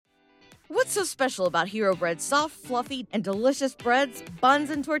What's so special about Hero Bread's soft, fluffy, and delicious breads, buns,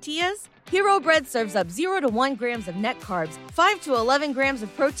 and tortillas? Hero Bread serves up 0 to 1 grams of net carbs, 5 to 11 grams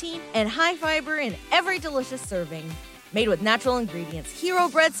of protein, and high fiber in every delicious serving. Made with natural ingredients, Hero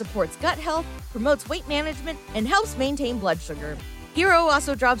Bread supports gut health, promotes weight management, and helps maintain blood sugar. Hero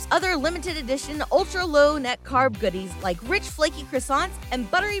also drops other limited edition ultra-low net carb goodies like rich flaky croissants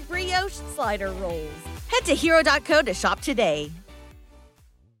and buttery brioche slider rolls. Head to hero.co to shop today.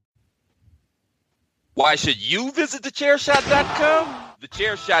 Why should you visit thechairshot.com?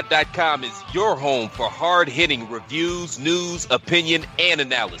 Thechairshot.com is your home for hard-hitting reviews, news, opinion, and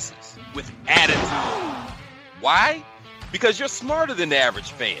analysis with attitude. Why? Because you're smarter than the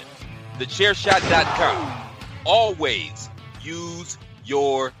average fan. Thechairshot.com. Always use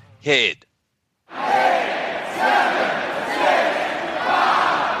your head. 8, 7, 6,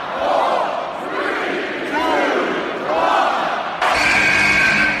 5, 4, 3, 2, 1.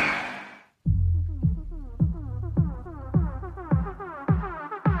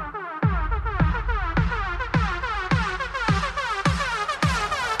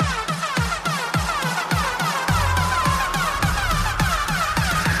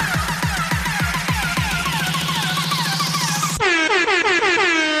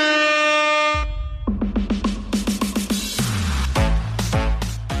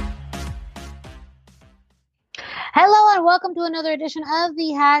 Hello and welcome to another edition of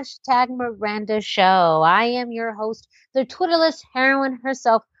the Hashtag Miranda Show. I am your host, the Twitterless heroine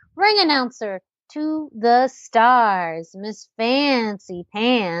herself, ring announcer to the stars, Miss Fancy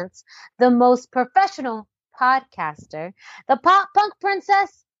Pants, the most professional podcaster, the pop punk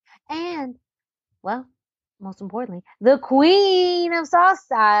princess, and, well, most importantly, the queen of soft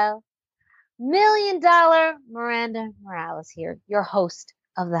style, $1 million Miranda Morales here, your host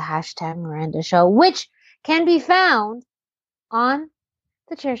of the Hashtag Miranda Show, which can be found on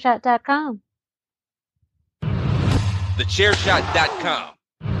thechairshot.com. Thechairshot.com.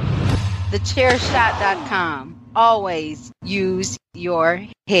 Thechairshot.com. Always use your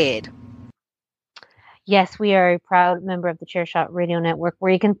head. Yes, we are a proud member of the Chairshot Radio Network,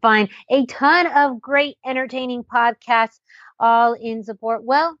 where you can find a ton of great, entertaining podcasts, all in support,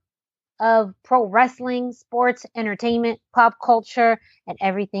 well, of pro wrestling, sports, entertainment, pop culture, and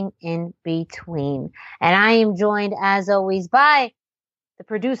everything in between. And I am joined, as always, by the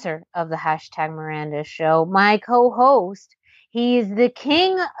producer of the Hashtag Miranda Show, my co-host. He is the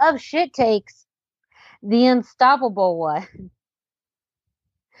king of shit takes, the unstoppable one.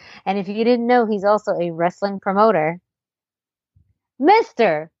 And if you didn't know, he's also a wrestling promoter,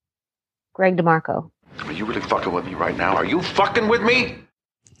 Mr. Greg DeMarco. Are you really fucking with me right now? Are you fucking with me?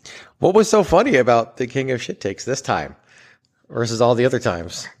 What was so funny about the king of shit takes this time versus all the other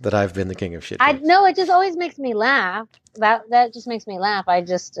times that I've been the king of shit takes? I know, it just always makes me laugh. That just makes me laugh. I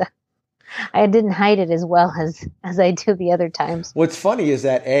didn't hide it as well as I do the other times. What's funny is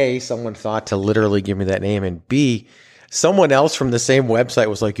that A, someone thought to literally give me that name, and B, someone else from the same website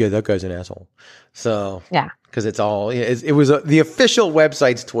was like, yeah, that guy's an asshole. So, yeah, because it was the official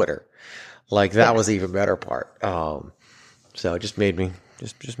website's Twitter. Like, that was the even better part. So it just made me,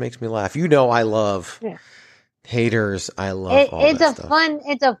 just makes me laugh. You know, I love haters. I love all that stuff.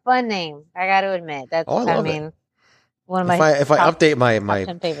 It's a fun name. I got to admit. That's, I love it. One of my if I update my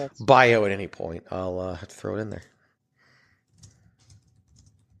favorites. Bio at any point, I'll have to throw it in there.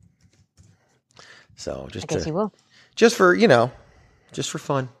 So I guess you will. Just for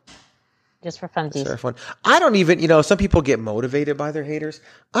fun. Just for funsies. Just for fun. I don't even, some people get motivated by their haters.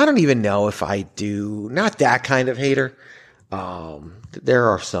 I don't even know if I do. Not that kind of hater. There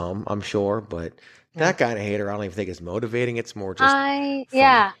are some, I'm sure, but that kind of hater, I don't even think is motivating. It's more just funny.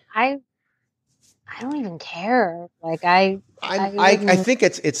 I don't even care. Like I think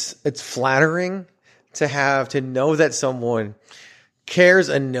it's flattering to know that someone cares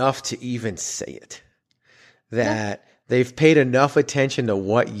enough to even say it. That they've paid enough attention to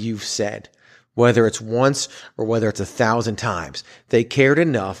what you've said, whether it's once or whether it's 1,000 times. They cared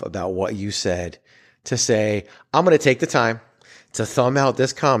enough about what you said to say, I'm going to take the time to thumb out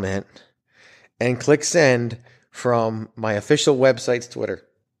this comment and click send from my official website's Twitter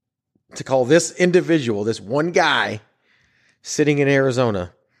to call this individual, this one guy sitting in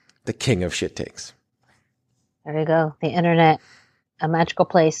Arizona, the king of shit takes. There you go. The internet, a magical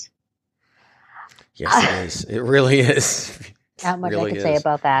place. Yes, it is. It really is. Not much I could say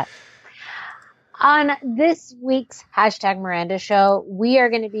about that. On this week's Hashtag Miranda Show, we are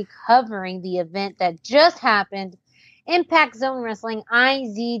going to be covering the event that just happened, Impact Zone Wrestling,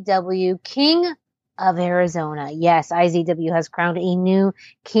 IZW, King of Arizona. Yes, IZW has crowned a new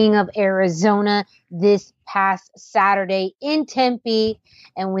King of Arizona this past Saturday in Tempe,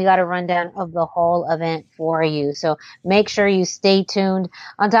 and we got a rundown of the whole event for you. So make sure you stay tuned.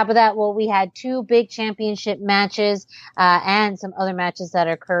 On top of that, well, we had 2 big championship matches and some other matches that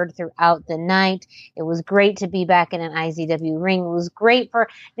occurred throughout the night. It was great to be back in an IZW ring. It was great for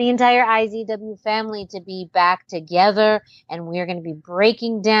the entire IZW family to be back together, and we're going to be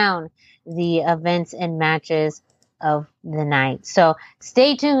breaking down the events and matches of the night. So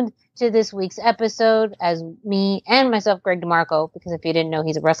stay tuned to this week's episode as me and myself, Greg DeMarco, because if you didn't know,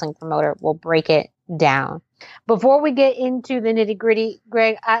 he's a wrestling promoter, will break it down. Before we get into the nitty gritty,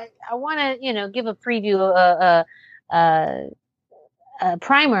 Greg, I want to, give a preview, a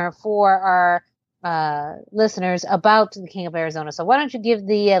primer for our listeners about the King of Arizona. So why don't you give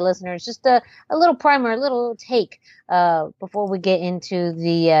the listeners just a little primer, a little take before we get into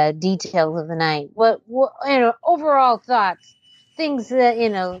the details of the night. What overall thoughts, things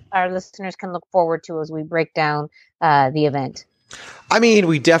that our listeners can look forward to as we break down the event. I mean,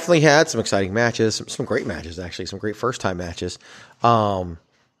 we definitely had some exciting matches, some great matches actually, some great first time matches. A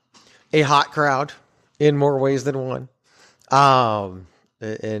hot crowd in more ways than one. And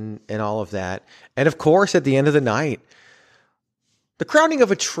all of that. And of course, at the end of the night, the crowning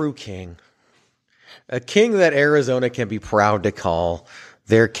of a true king. A king that Arizona can be proud to call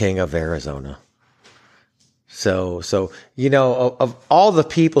their King of Arizona. So of all the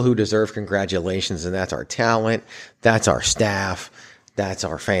people who deserve congratulations, and that's our talent, that's our staff, that's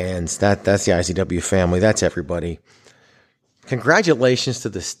our fans, that's the IZW family, that's everybody. Congratulations to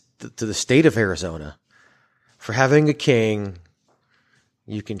the state of Arizona for having a king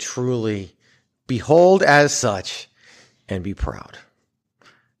you can truly behold as such and be proud.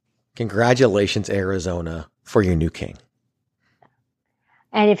 Congratulations, Arizona, for your new king.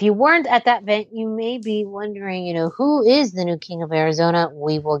 And if you weren't at that event, you may be wondering, who is the new King of Arizona?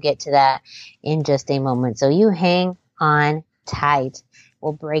 We will get to that in just a moment. So you hang on tight.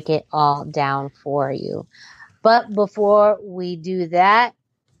 We'll break it all down for you. But before we do that,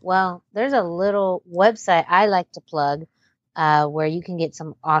 well, there's a little website I like to plug where you can get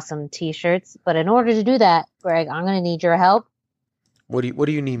some awesome t-shirts. But in order to do that, Greg, I'm going to need your help. What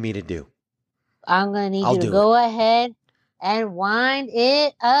do you need me to do? I'm going to need you to go ahead and wind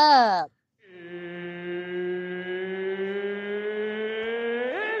it up.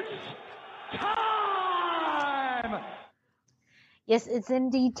 It's time! Yes, it's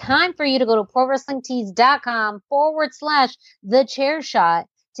indeed time for you to go to ProWrestlingTees.com/thechairshot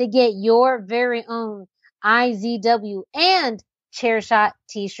to get your very own IZW and Chairshot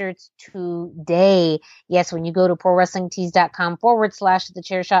t-shirts today. Yes, when you go to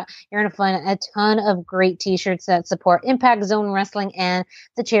ProWrestlingTees.com/thechairshot, you're going to find a ton of great t-shirts that support Impact Zone Wrestling and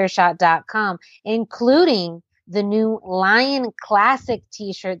thechairshot.com, including the new Lion Classic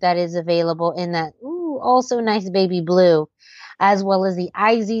t-shirt that is available in that also nice baby blue, as well as the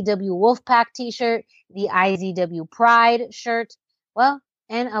IZW Wolfpack t-shirt, the IZW Pride shirt,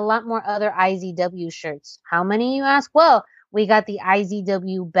 and a lot more other IZW shirts. How many, you ask? Well, we got the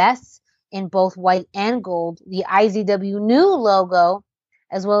IZW Bests in both white and gold, the IZW new logo,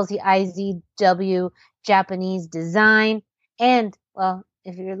 as well as the IZW Japanese design. And,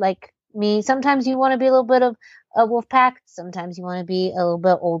 if you're like me, sometimes you want to be a little bit of a Wolfpack, sometimes you want to be a little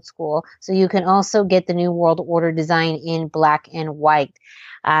bit old school. So you can also get the new World Order design in black and white.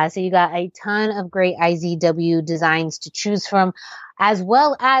 So you got a ton of great IZW designs to choose from, as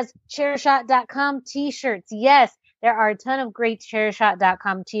well as Chairshot.com t-shirts. Yes, there are a ton of great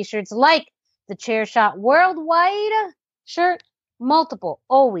Chairshot.com t-shirts, like the Chairshot Worldwide shirt, multiple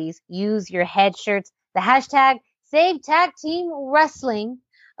Always Use Your Head shirts, the hashtag Save Tag Team Wrestling,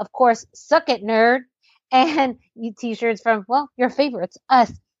 of course, Suck It Nerd, and t-shirts from, your favorites,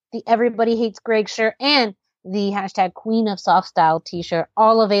 us, the Everybody Hates Greg shirt, and the hashtag Queen of Soft Style t-shirt,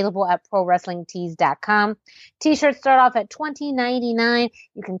 all available at ProWrestlingTees.com. T-shirts start off at $20.99.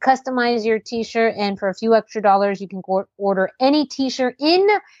 You can customize your t-shirt, and for a few extra dollars, you can order any t-shirt in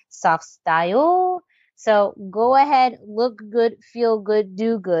soft style. So go ahead, look good, feel good,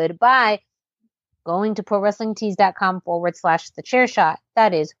 do good by going to ProWrestlingTees.com/thechairshot.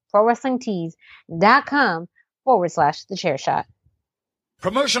 That is ProWrestlingTees.com/thechairshot.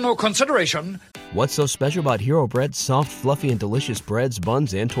 Promotional consideration. What's so special about Hero Bread's soft, fluffy, and delicious breads,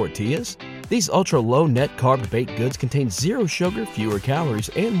 buns, and tortillas? These ultra-low net-carb baked goods contain zero sugar, fewer calories,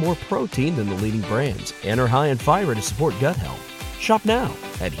 and more protein than the leading brands, and are high in fiber to support gut health. Shop now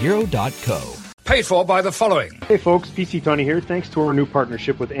at Hero.co. Paid for by the following. Hey folks, PC Tony here. Thanks to our new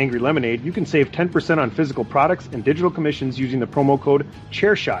partnership with Angry Lemonade, you can save 10% on physical products and digital commissions using the promo code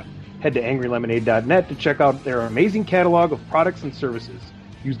CHAIRSHOT. Head to angrylemonade.net to check out their amazing catalog of products and services.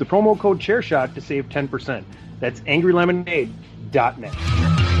 Use the promo code ChairShot to save 10%. That's angrylemonade.net.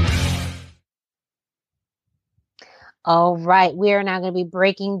 All right, we are now going to be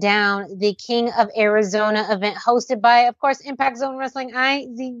breaking down the King of Arizona event hosted by, of course, Impact Zone Wrestling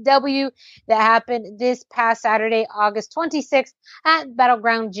IZW that happened this past Saturday, August 26th at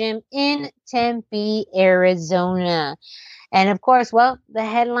Battleground Gym in Tempe, Arizona. And of course, well, the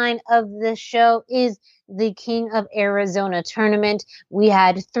headline of the show is the King of Arizona tournament. We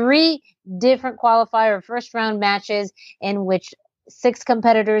had 3 different qualifier first round matches in which 6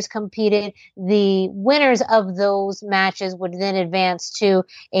 competitors competed. The winners of those matches would then advance to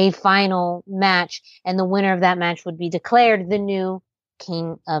a final match, and the winner of that match would be declared the new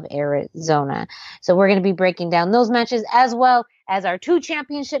King of Arizona. So we're going to be breaking down those matches as well as our 2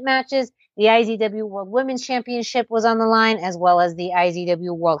 championship matches. The IZW World Women's Championship was on the line, as well as the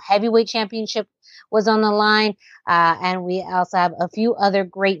IZW World Heavyweight Championship was on the line. And we also have a few other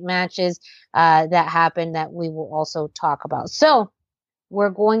great matches that happened that we will also talk about. So we're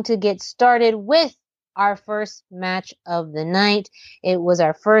going to get started with our first match of the night. It was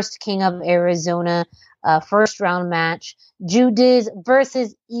our first King of Arizona first round match. Judiz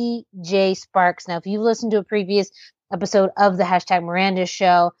versus EJ Sparks. Now, if you've listened to a previous episode of the Hashtag Miranda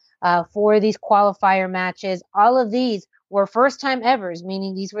show, for these qualifier matches, all of these were first time evers,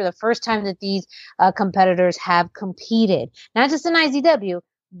 meaning these were the first time that these competitors have competed, not just in IZW,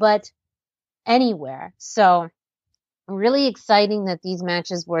 but anywhere. So really exciting that these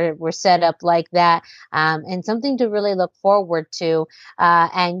matches were set up like that, and something to really look forward to.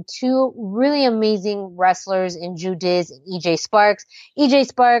 And 2 really amazing wrestlers in Judiz and EJ Sparks. EJ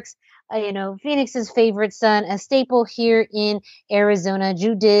Sparks, Phoenix's favorite son, a staple here in Arizona.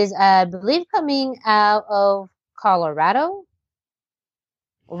 Judiz, I believe, coming out of Colorado.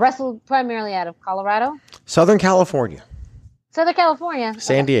 Wrestled primarily out of Colorado. Southern California.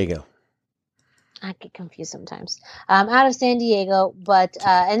 San Diego. I get confused sometimes. Out of San Diego, but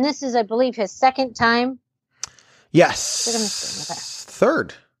and this is, I believe, his second time. Yes. Okay.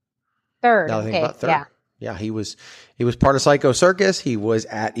 Third. Now I think okay. about third. Yeah. He was part of Psycho Circus. He was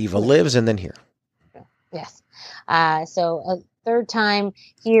at Eva Lives, and then here. Yes. So a third time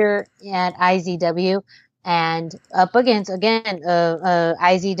here at IZW, and up against again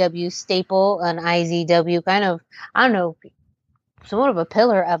IZW staple, an IZW kind of, I don't know, somewhat of a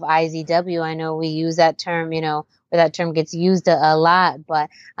pillar of IZW. I know we use that term, where that term gets used a lot, but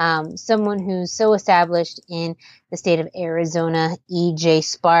someone who's so established in the state of Arizona, EJ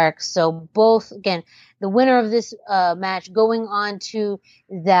Sparks. So both, again, the winner of this match going on to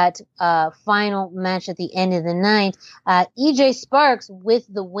that final match at the end of the night. EJ Sparks with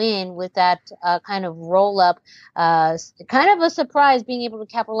the win, with that kind of roll-up, kind of a surprise, being able to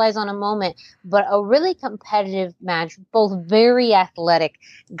capitalize on a moment, but a really competitive match, both very athletic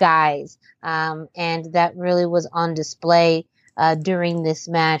guys, and that really was on display during this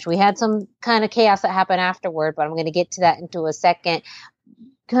match. We had some kind of chaos that happened afterward, but I'm going to get to that into a second.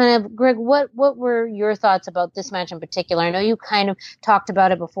 Kind of, Greg, what were your thoughts about this match in particular? I know you kind of talked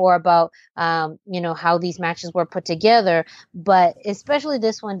about it before about, how these matches were put together, but especially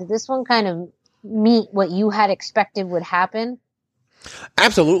this one, did this one kind of meet what you had expected would happen?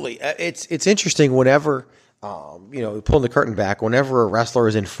 Absolutely. It's interesting whenever, pulling the curtain back, whenever a wrestler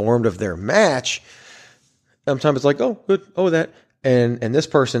is informed of their match, sometimes it's like, oh, good. Oh, that. And this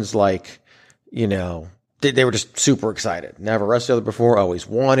person's like, they were just super excited. Never wrestled before, always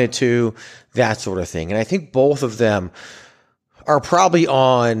wanted to, that sort of thing. And I think both of them are probably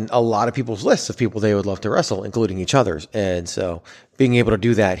on a lot of people's lists of people they would love to wrestle, including each other's. And so being able to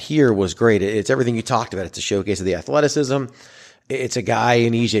do that here was great. It's everything you talked about. It's a showcase of the athleticism. It's a guy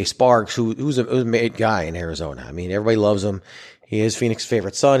in EJ Sparks who's a made guy in Arizona. I mean, everybody loves him. He is Phoenix's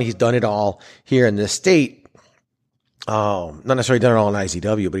favorite son. He's done it all here in this state. Not necessarily done it all in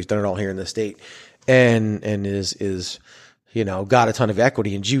IZW, but he's done it all here in the state. And is got a ton of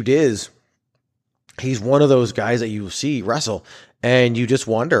equity. And Judiz, he's one of those guys that you see wrestle and you just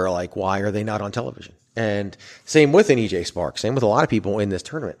wonder, like, why are they not on television? And same with an EJ Sparks, same with a lot of people in this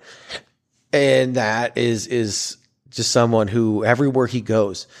tournament. And that is just someone who everywhere he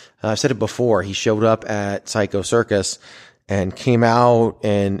goes, I've said it before, he showed up at Psycho Circus and came out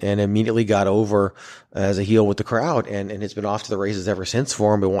and immediately got over as a heel with the crowd, and has been off to the races ever since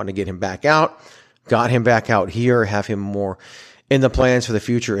for him. But wanting to get him back out, got him back out here, have him more in the plans for the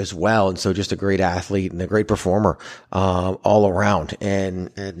future as well. And so just a great athlete and a great performer, all around. And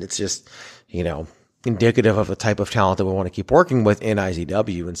it's just, indicative of the type of talent that we want to keep working with in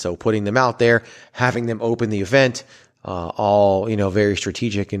IZW. And so putting them out there, having them open the event, all, very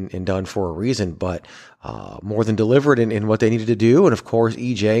strategic and done for a reason, but more than delivered in what they needed to do. And of course,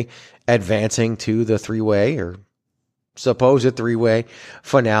 EJ advancing to the three-way or supposed three-way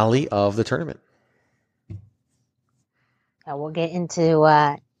finale of the tournament. We'll get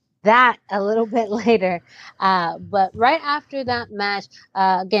into that a little bit later. But right after that match,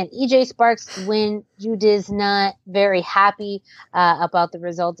 again, EJ Sparks win. Judiz not very happy about the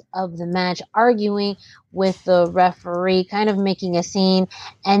results of the match, arguing with the referee, kind of making a scene.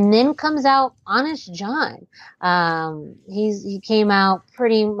 And then comes out Honest John. He came out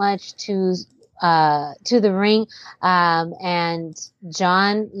pretty much to the ring, and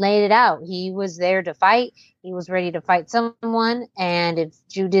John laid it out. He was there to fight. He was ready to fight someone, and if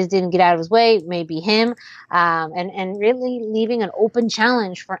Judiz didn't get out of his way, it may be him, and really leaving an open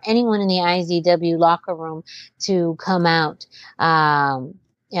challenge for anyone in the IZW locker room to come out.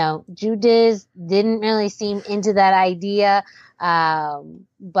 Judiz didn't really seem into that idea,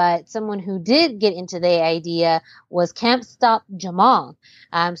 but someone who did get into the idea was Can't Stop Jamal.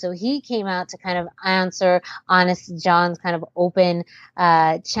 So he came out to kind of answer Honest John's kind of open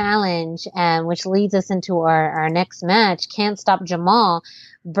challenge, which leads us into our next match, Can't Stop Jamal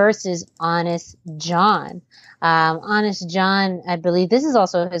versus Honest John. Honest John, I believe this is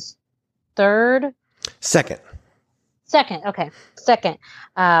also his second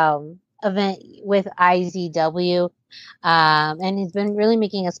event with IZW. And he's been really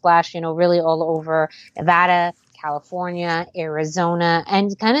making a splash, really all over Nevada, California, Arizona,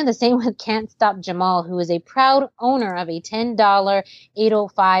 and kind of the same with Can't Stop Jamal, who is a proud owner of a $10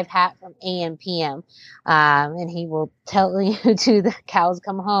 805 hat from AM/PM. And he will tell you to the cows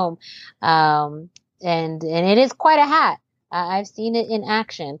come home. And it is quite a hat. I've seen it in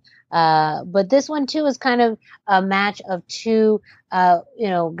action. But this one too is kind of a match of two,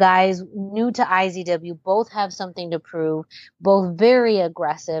 guys new to IZW, both have something to prove, both very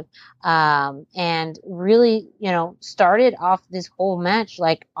aggressive, and really, started off this whole match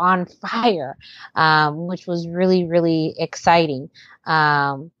like on fire, which was really, really exciting.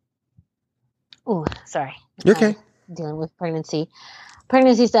 Sorry. You're okay. Dealing with pregnancy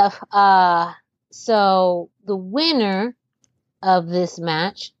stuff. So the winner of this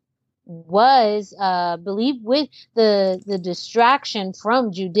match was, believe with the distraction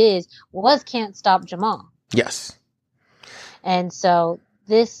from Judiz, was Can't Stop Jamal. Yes. And so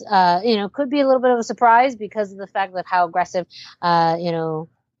this, could be a little bit of a surprise because of the fact that how aggressive,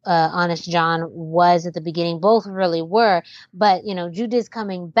 Honest John was at the beginning. Both really were. But, Judiz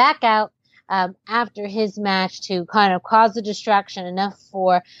coming back out after his match to kind of cause the distraction enough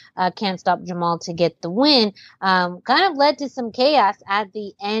for Can't Stop Jamal to get the win, kind of led to some chaos at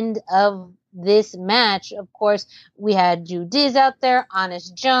the end of this match. Of course, we had Judiz out there,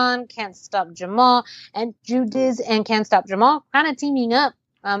 Honest John, Can't Stop Jamal, and Judiz and Can't Stop Jamal kind of teaming up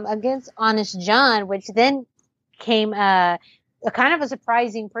against Honest John, which then came a kind of a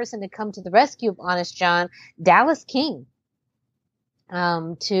surprising person to come to the rescue of Honest John, Dallas King.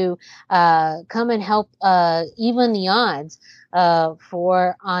 To come and help even the odds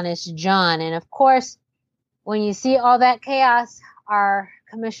for Honest John. And of course, when you see all that chaos, our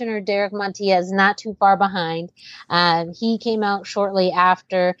Commissioner Derek Montiel not too far behind. He came out shortly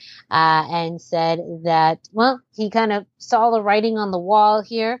after and said that, he kind of saw the writing on the wall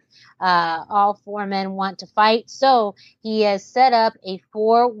here. All four men want to fight, so he has set up a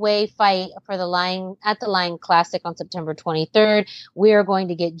 4-way fight for the Lion Classic on September 23rd. We are going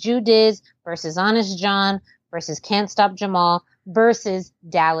to get Judiz versus Honest John versus Can't Stop Jamal versus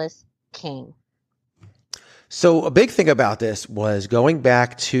Dallas King. So a big thing about this was going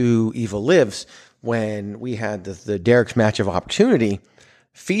back to Evil Lives when we had the Derek's match of opportunity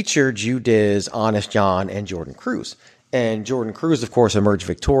featured Judiz, Honest John, and Jordan Cruz. And Jordan Cruz, of course, emerged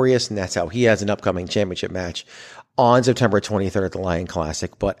victorious, and that's how he has an upcoming championship match on September 23rd at the Lion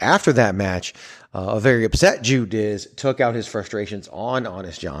Classic. But after that match, a very upset Judiz took out his frustrations on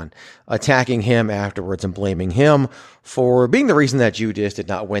Honest John, attacking him afterwards and blaming him for being the reason that Judiz did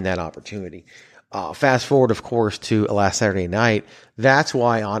not win that opportunity. Fast forward, of course, to last Saturday night. That's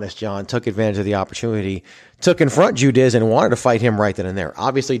why Honest John took advantage of the opportunity to confront Judiz and wanted to fight him right then and there.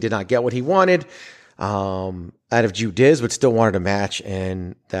 Obviously did not get what he wanted out of Judiz, but still wanted a match,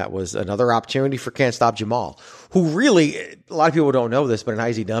 and that was another opportunity for Can't Stop Jamal, who really, a lot of people don't know this, but in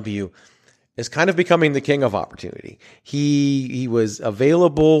IZW is kind of becoming the king of opportunity. He was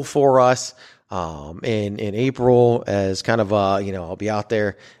available for us in April as kind of I'll be out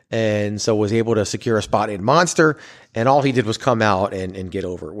there, and so was able to secure a spot in Monster, and all he did was come out and get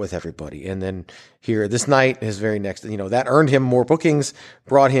over it with everybody. And then here this night, his very next, that earned him more bookings,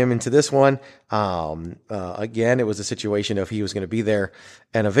 brought him into this one. Again, it was a situation of he was going to be there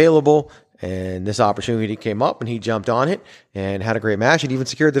and available, and this opportunity came up and he jumped on it and had a great match and even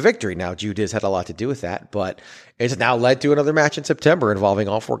secured the victory. Now, Judiz had a lot to do with that, but it's now led to another match in September involving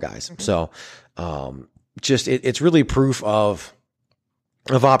all 4 guys. So, it's really proof of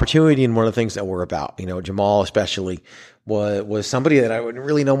opportunity, and one of the things that we're about. Jamal especially was somebody that I wouldn't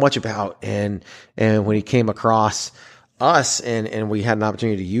really know much about, and when he came across us and we had an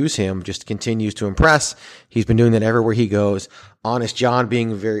opportunity to use him, just continues to impress. He's been doing that everywhere he goes. Honest John,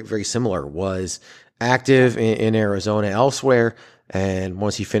 being very, very similar, was active in Arizona elsewhere, and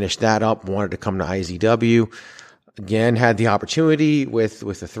once he finished that up, wanted to come to IZW. Again, had the opportunity with the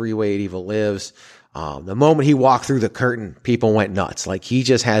 3-way at Evil Lives. The moment he walked through the curtain, people went nuts. Like, he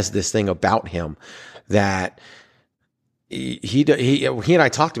just has this thing about him that he and I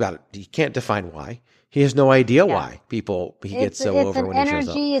talked about it. He can't define why. He has no idea why he gets so over when he shows up. It's an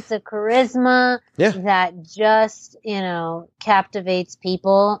energy, it's a charisma that just, captivates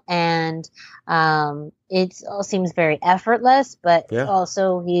people, and it all seems very effortless, but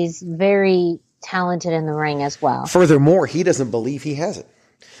also he's very talented in the ring as well. Furthermore, he doesn't believe he has it.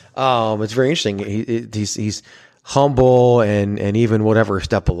 It's very interesting. He's humble, and even whatever a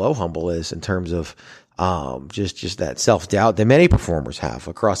step below humble is in terms of just that self-doubt that many performers have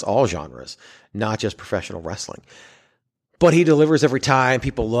across all genres, not just professional wrestling. But he delivers every time.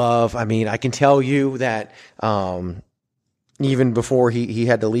 People love. I mean, I can tell you that even before he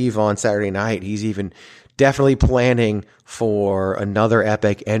had to leave on Saturday night, he's even definitely planning for another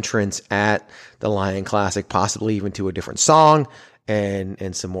epic entrance at the Lion Classic, possibly even to a different song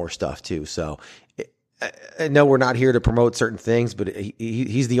and some more stuff too. So I know we're not here to promote certain things, but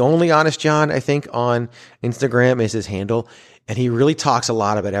he's the only Honest John, I think, on Instagram is his handle. And he really talks a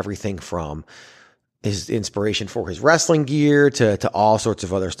lot about everything from his inspiration for his wrestling gear to all sorts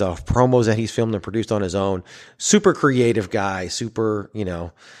of other stuff, promos that he's filmed and produced on his own. Super creative guy, super,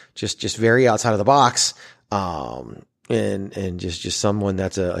 just very outside of the box. And just someone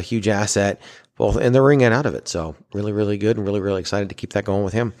that's a huge asset, both in the ring and out of it. So really, really good, and really, really excited to keep that going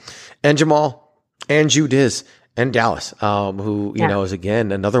with him. And Jamal and Judiz and Dallas, who, is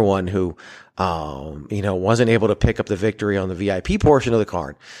again another one who, wasn't able to pick up the victory on the VIP portion of the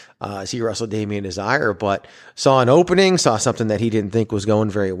card. As he wrestled Damien Desire, but saw an opening, saw something that he didn't think was going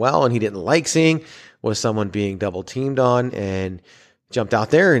very well, and he didn't like seeing, was someone being double teamed on, and jumped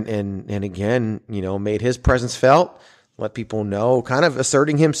out there and again, made his presence felt, let people know, kind of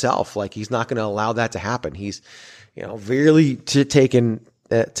asserting himself, like he's not going to allow that to happen. He's, really taken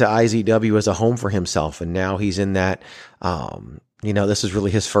to IZW as a home for himself. And now he's in that, this is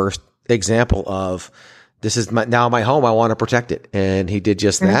really his first example of, this is now my home. I want to protect it. And he did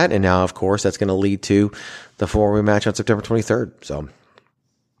just that. And now, of course, that's going to lead to the 4-way match on September 23rd. So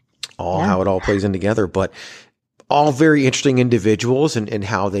how it all plays in together, but all very interesting individuals and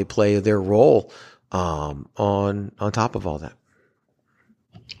how they play their role, on top of all that.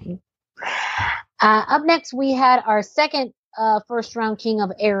 Up next, we had our second first round King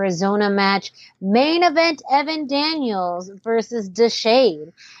of Arizona match, main event Evan Daniels versus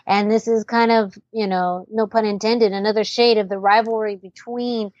DeShade. And this is kind of, no pun intended, another shade of the rivalry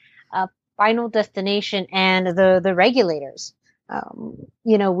between Final Destination and the Regulators.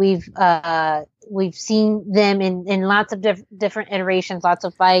 We've seen them in lots of different iterations, lots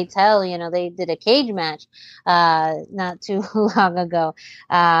of fights. Hell, they did a cage match, not too long ago.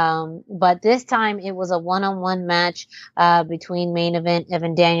 But this time it was a one-on-one match, between main event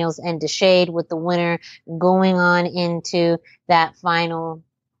Evan Daniels and DeShade, with the winner going on into that final,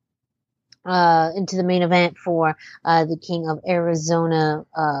 into the main event for, the King of Arizona,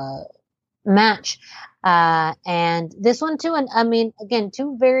 match. And this one too, and I mean, again,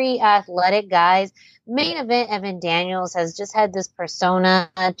 two very athletic guys. Main event Evan Daniels has just had this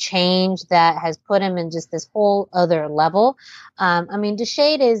persona change that has put him in just this whole other level.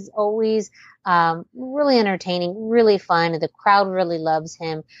 DeShade is always really entertaining, really fun. The crowd really loves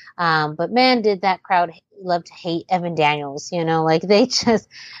him. But man, did that crowd love to hate Evan Daniels, they just,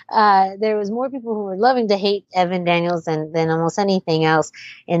 there was more people who were loving to hate Evan Daniels than almost anything else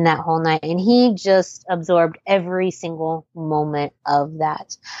in that whole night. And he just absorbed every single moment of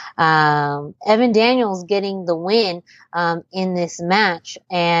that. Evan Daniels getting the win, in this match.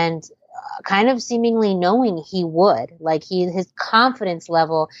 And kind of seemingly knowing he would. Like his confidence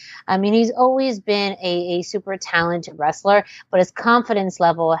level. I mean, he's always been a super talented wrestler, but his confidence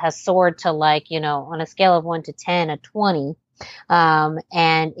level has soared to like, on a scale of 1 to 10, a 20.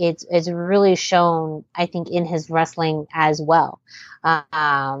 And it's really shown, I think, in his wrestling as well.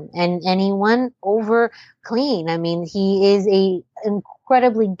 And he won over clean. I mean, he is a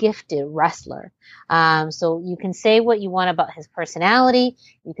incredibly gifted wrestler. So you can say what you want about his personality.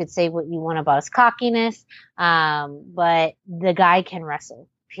 You could say what you want about his cockiness. But the guy can wrestle,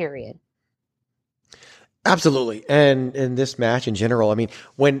 period. Absolutely. And in this match in general, I mean,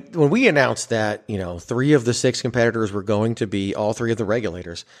 when we announced that, 3 of the 6 competitors were going to be all 3 of the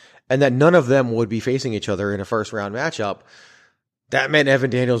regulators and that none of them would be facing each other in a first round matchup, that meant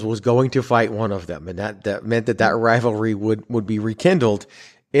Evan Daniels was going to fight one of them. And that meant that rivalry would be rekindled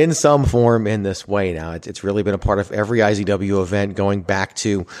in some form in this way. Now it's really been a part of every IZW event going back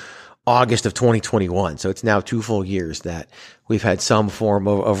to August of 2021. So it's now 2 full years that we've had some form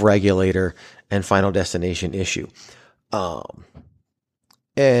of regulator and final destination issue.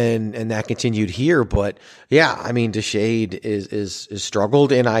 And that continued here, but yeah, I mean, DeShade is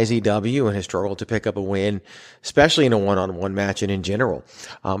struggled in IZW and has struggled to pick up a win, especially in a one-on-one match and in general.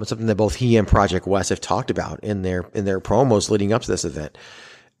 It's something that both he and Project West have talked about in their promos leading up to this event.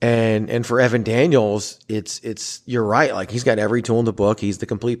 And for Evan Daniels, it's, you're right. Like he's got every tool in the book. He's the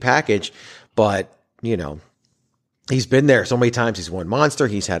complete package, but he's been there so many times. He's won Monster.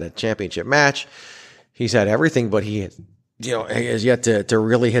 He's had a championship match. He's had everything, but he has yet to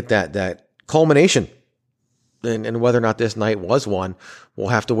really hit that culmination. And whether or not this night was one, we'll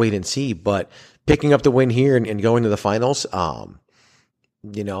have to wait and see. But picking up the win here and going to the finals,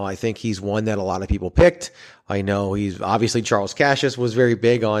 I think he's one that a lot of people picked. I know he's obviously Charles Cassius was very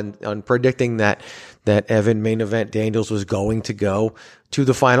big on predicting that Evan main event Daniels was going to go to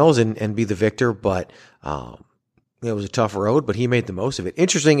the finals and be the victor. But, it was a tough road, but he made the most of it.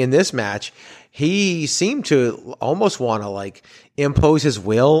 Interesting, in this match, he seemed to almost want to like impose his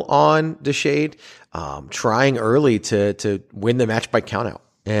will on DeShade, trying early to win the match by countout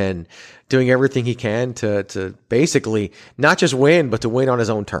and doing everything he can to basically not just win, but to win on his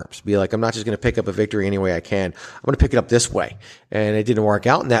own terms. Be like, I'm not just going to pick up a victory any way I can. I'm going to pick it up this way. And it didn't work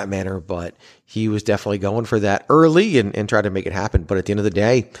out in that manner, but he was definitely going for that early and tried to make it happen. But at the end of the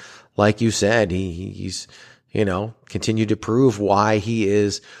day, like you said, he's continued to prove why he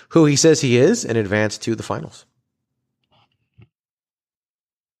is who he says he is and advance to the finals.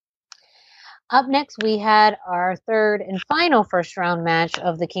 Up next, we had our third and final first round match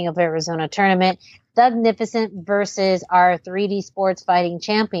of the King of Arizona tournament, Thugnificent versus our 3D Sports Fighting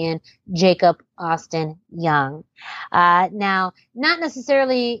champion, Jacob Austin Young. Now, not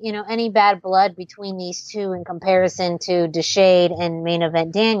necessarily, any bad blood between these two in comparison to DeShade and main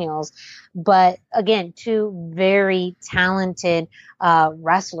event Daniels, but again, 2 very talented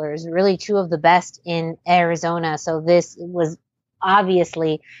wrestlers, really 2 of the best in Arizona. So this was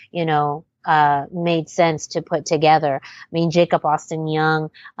obviously, made sense to put together. I mean, Jacob Austin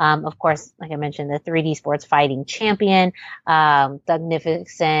Young, of course, like I mentioned, the 3D Sports Fighting champion,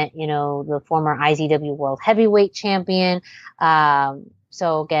 Thugnificent, the former IZW World Heavyweight champion.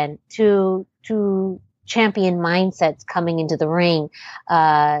 So again, two champion mindsets coming into the ring,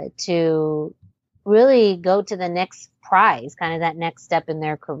 to really go to the next prize, kind of that next step in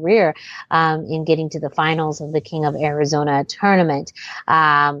their career, in getting to the finals of the King of Arizona tournament.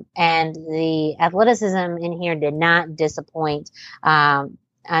 And the athleticism in here did not disappoint.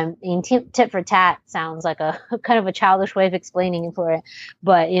 Tit for tat sounds like a kind of a childish way of explaining it for it.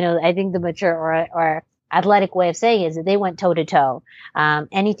 But, I think the mature or athletic way of saying it is that they went toe to toe.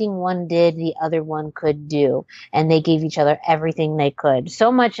 Anything one did, the other one could do. And they gave each other everything they could. So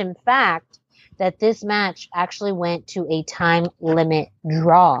much, in fact, that this match actually went to a time limit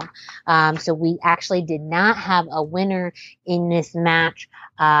draw. So we actually did not have a winner in this match.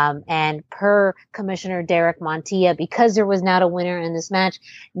 And per Commissioner Derek Montilla, because there was not a winner in this match,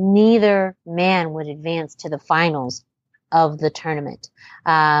 neither man would advance to the finals of the tournament.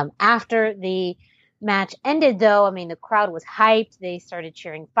 After the match ended, though, I mean, the crowd was hyped. They started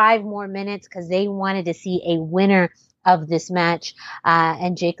cheering 5 more minutes because they wanted to see a winner of this match.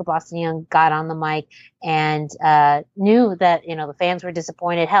 And Jacob Austin Young got on the mic and knew that, the fans were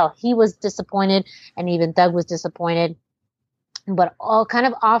disappointed. Hell, he was disappointed, and even Thug was disappointed. But all kind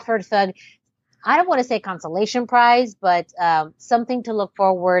of offered Thug, I don't want to say consolation prize, but something to look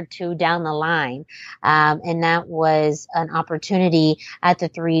forward to down the line. And that was an opportunity at the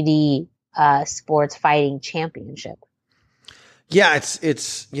 3D Sports Fighting Championship. Yeah,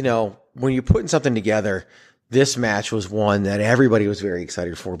 it's when you're putting something together this match was one that everybody was very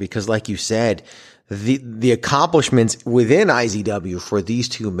excited for because, like you said, the accomplishments within IZW for these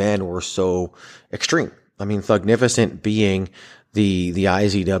two men were so extreme. I mean, Thugnificent being the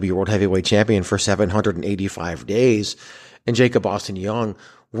IZW World Heavyweight Champion for 785 days, and Jacob Austin Young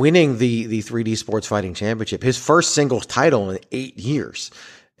winning the 3D Sports Fighting Championship, his first singles title in 8 years.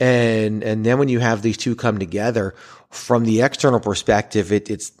 And then when you have these two come together, from the external perspective,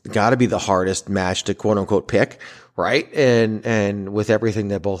 it's got to be the hardest match to quote unquote pick, right? And with everything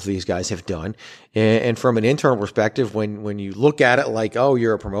that both of these guys have done, and from an internal perspective, when you look at it like, oh,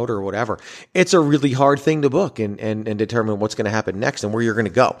 you're a promoter or whatever, it's a really hard thing to book and determine what's going to happen next and where you're going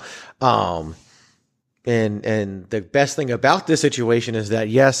to go. And the best thing about this situation is that,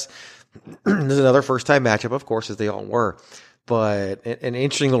 yes, this is another first time matchup, of course, as they all were. But an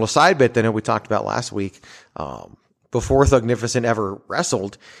interesting little side bit that we talked about last week, before Thugnificent ever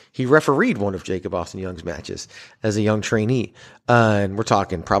wrestled, he refereed one of Jacob Austin Young's matches as a young trainee. And we're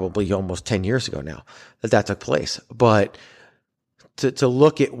talking probably almost 10 years ago now that took place. But to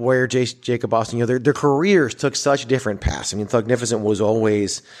look at where Jacob Austin, their careers took such different paths. I mean, Thugnificent was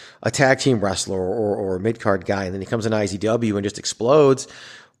always a tag team wrestler or a mid-card guy, and then he comes in IZW and just explodes,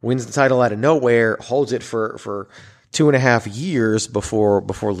 wins the title out of nowhere, holds it for 2.5 years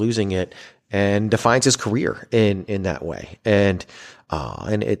before losing it, and defines his career in that way. And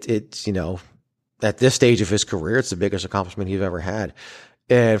it's, at this stage of his career, it's the biggest accomplishment he's ever had.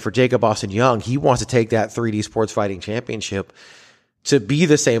 And for Jacob Austin Young, he wants to take that 3D Sports Fighting Championship to be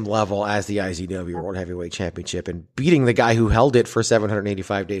the same level as the IZW World Heavyweight Championship, and beating the guy who held it for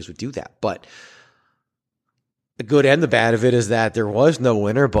 785 days would do that. But the good and the bad of it is that there was no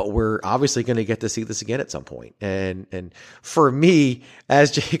winner, but we're obviously going to get to see this again at some point. And for me,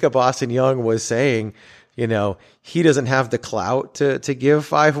 as Jacob Austin Young was saying, he doesn't have the clout to give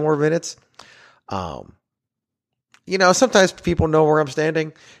 5 more minutes. Sometimes people know where I'm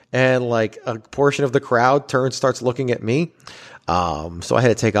standing, and like a portion of the crowd starts looking at me. So I had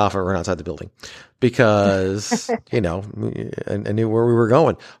to take off and run outside the building because, I knew where we were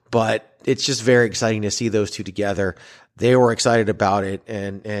going. But it's just very exciting to see those two together. They were excited about it,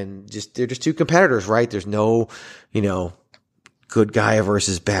 and they're just two competitors, right? There's no, good guy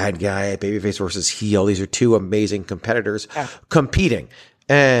versus bad guy, babyface versus heel. These are two amazing competitors competing,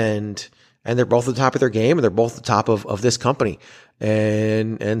 and they're both at the top of their game, and they're both at the top of this company.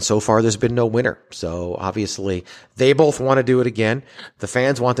 And so far there's been no winner. So obviously they both want to do it again. The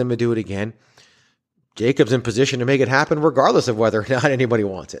fans want them to do it again. Jacob's in position to make it happen regardless of whether or not anybody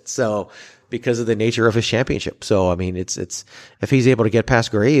wants it. So because of the nature of his championship. So, I mean, it's if he's able to get past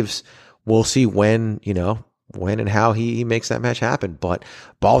Graves, we'll see when and how he makes that match happen. But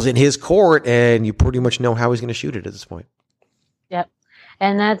ball's in his court, and you pretty much know how he's going to shoot it at this point. Yep.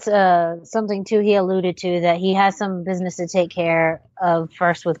 And that's something, too, he alluded to, that he has some business to take care of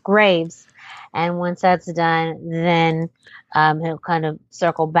first with Graves. And once that's done, then he'll kind of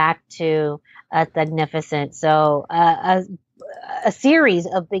circle back to Thugnificent. So a series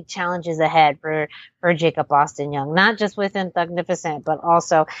of big challenges ahead for Jacob Austin Young, not just within Thugnificent, but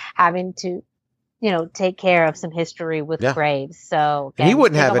also having to, take care of some history with Graves. So again, and he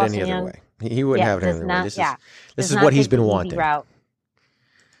wouldn't Jacob have it Austin any Young, other way. He wouldn't have it any other way. This is not what he's take been the easy wanting. route.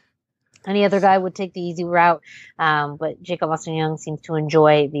 Any other guy would take the easy route, but Jacob Austin Young seems to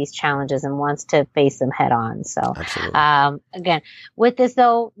enjoy these challenges and wants to face them head on. So, again, with this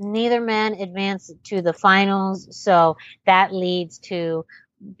though, neither man advanced to the finals, so that leads to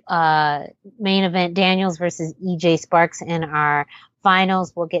main event Daniels versus EJ Sparks in our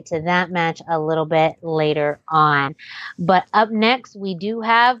finals. We'll get to that match a little bit later on. But up next, we do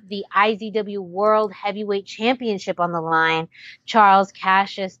have the IZW World Heavyweight Championship on the line. Charles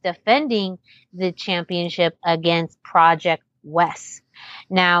Cassius defending the championship against Project Wes.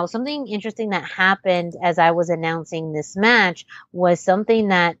 Now, something interesting that happened as I was announcing this match was something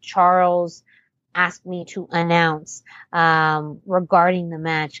that Charles asked me to announce regarding the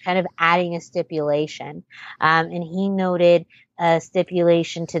match, kind of adding a stipulation. And he noted a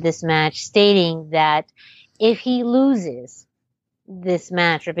stipulation to this match stating that if he loses this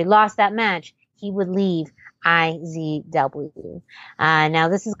match, or if he lost that match, he would leave IZW. Now,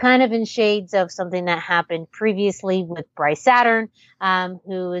 this is kind of in shades of something that happened previously with Bryce Saturn,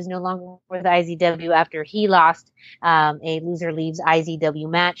 who is no longer with IZW after he lost a loser leaves IZW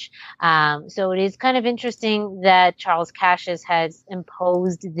match. So it is kind of interesting that Charles Cassius has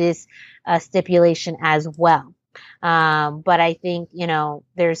imposed this stipulation as well. But I think,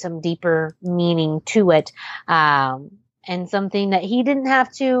 there's some deeper meaning to it. And something that he didn't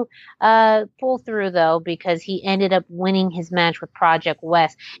have to pull through, though, because he ended up winning his match with Project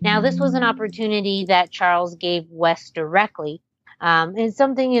West. Now, this was an opportunity that Charles gave West directly. And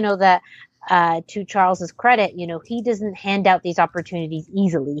something, that to Charles's credit, he doesn't hand out these opportunities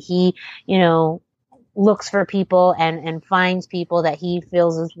easily. He, looks for people and finds people that he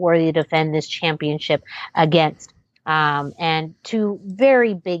feels is worthy to defend this championship against. And two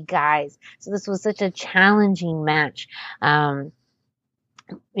very big guys. So this was such a challenging match. But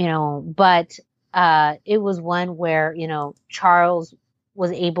it was one where, Charles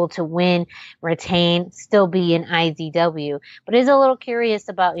was able to win, retain, still be in IZW. But it's a little curious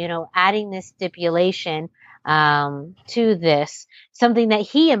about, adding this stipulation to this, something that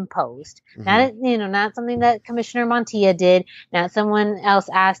he imposed, not something that Commissioner Montilla did, not someone else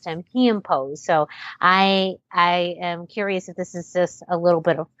asked him, he imposed. So I am curious if this is just a little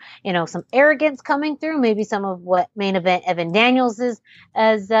bit of, some arrogance coming through, maybe some of what main event Evan Daniels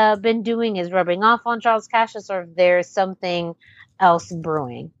has been doing is rubbing off on Charles Cassius, or if there's something else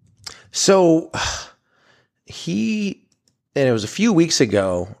brewing. So and it was a few weeks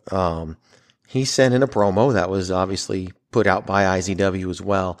ago, he sent in a promo that was obviously put out by IZW as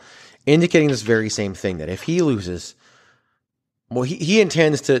well, indicating this very same thing, that if he loses, well, he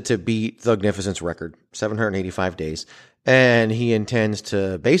intends to beat Thugnificent's record, 785 days, and he intends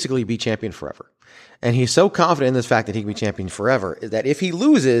to basically be champion forever. And he's so confident in this fact that he can be champion forever that if he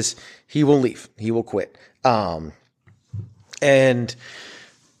loses, he will leave. He will quit. And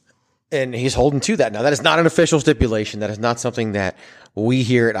he's holding to that. Now, that is not an official stipulation. That is not something that we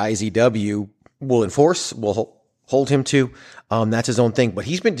here at IZW will enforce, will hold him to. That's his own thing. But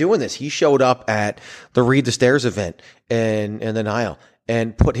he's been doing this. He showed up at the Read the Stairs event in the Nile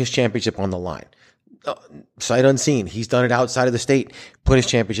and put his championship on the line. Sight unseen. He's done it outside of the state, put his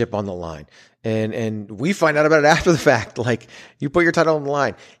championship on the line. And we find out about it after the fact. Like, you put your title on the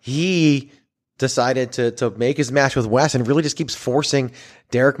line. He decided to make his match with Wes and really just keeps forcing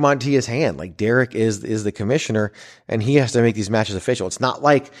Derek Montilla's hand. Like, Derek is the commissioner and he has to make these matches official. It's not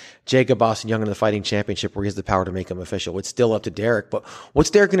like Jacob Austin Young in the Fighting Championship where he has the power to make them official. It's still up to Derek. But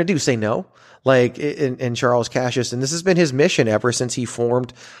what's Derek going to do? Say no? Like in Charles Cassius, and this has been his mission ever since he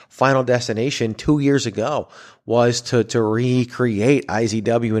formed Final Destination 2 years ago, was to recreate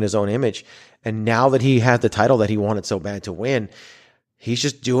IZW in his own image. And now that he had the title that he wanted so bad to win, he's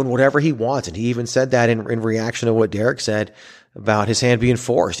just doing whatever he wants. And he even said that in reaction to what Derek said about his hand being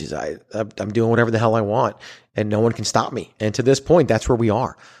forced. He's like, I'm doing whatever the hell I want and no one can stop me. And to this point, that's where we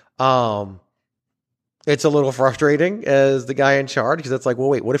are. It's a little frustrating as the guy in charge, because it's like, well,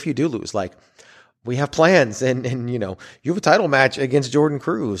 wait, what if you do lose? Like, we have plans and you have a title match against Jordan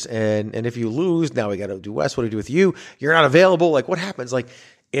Cruz. And if you lose, now we got to do West. What do we do with you? You're not available. Like, what happens? Like,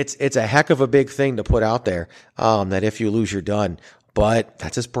 it's a heck of a big thing to put out there, that if you lose, you're done. But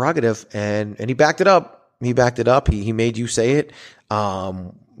that's his prerogative, and he backed it up. He made you say it.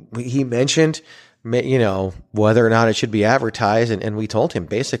 He mentioned, whether or not it should be advertised, and we told him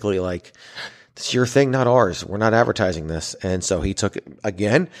basically, like, it's your thing, not ours. We're not advertising this. And so he took it,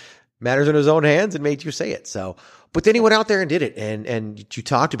 again, matters in his own hands, and made you say it. So, but then he went out there and did it. And you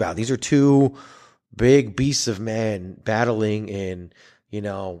talked about, these are two big beasts of men battling in,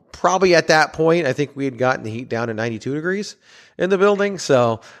 probably at that point, I think we had gotten the heat down to 92 degrees in the building.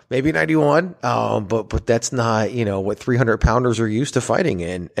 So maybe 91. But that's not, what 300 pounders are used to fighting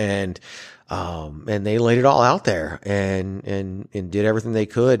in. And they laid it all out there and did everything they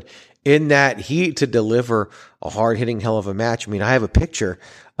could in that heat to deliver a hard hitting hell of a match. I mean, I have a picture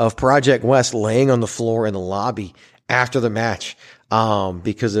of Project West laying on the floor in the lobby after the match.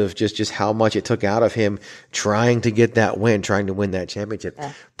 Because of just how much it took out of him trying to get that win, trying to win that championship.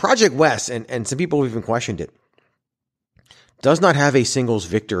 Yeah. Project West, and some people have even questioned it, does not have a singles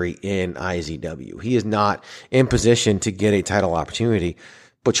victory in IZW. He is not in position to get a title opportunity,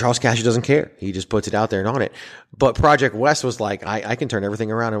 but Charles Cassius doesn't care. He just puts it out there and on it. But Project West was like, I can turn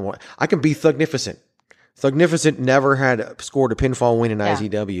everything around and I can be Thugnificent. Thugnificent never had scored a pinfall win in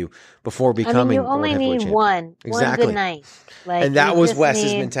IZW before becoming. You only need one good night. Like, and that was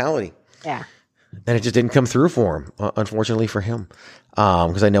Wes's mentality. Yeah. And it just didn't come through for him, unfortunately for him.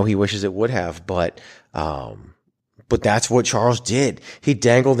 Because I know he wishes it would have, but that's what Charles did. He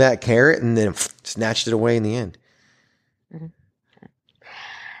dangled that carrot and then snatched it away in the end. Mm-hmm.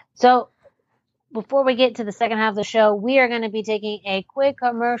 So, before we get to the second half of the show, we are going to be taking a quick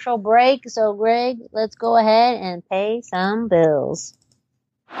commercial break. So, Greg, let's go ahead and pay some bills.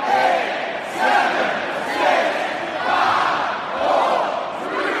 8, 7, 6, 5, 4,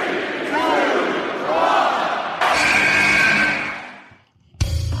 3, 2,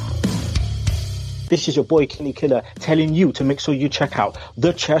 1. This is your boy Kenny Killer telling you to make sure you check out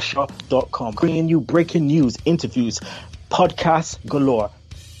thechairshot.com, bringing you breaking news, interviews, podcasts galore,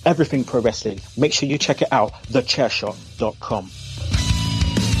 everything pro wrestling. Make sure you check it out, thechairshot.com.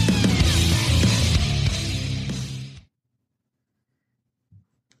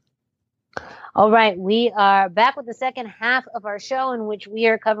 All right, we are back with the second half of our show in which we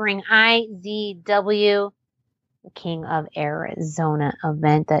are covering IZW, the King of Arizona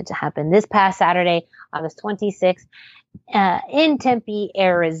event that happened this past Saturday, August 26th, in Tempe,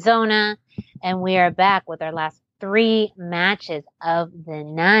 Arizona. And we are back with our last 3 matches of the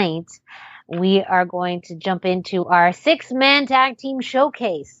night. We are going to jump into our 6-man tag team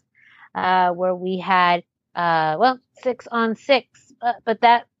showcase, where we had, 6-on-6, but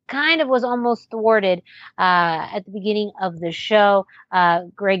that kind of was almost thwarted at the beginning of the show.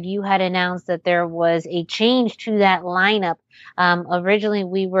 Greg, you had announced that there was a change to that lineup. Originally,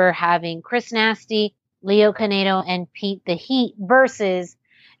 we were having Chris Nasty, Leo Canedo, and Pete the Heat versus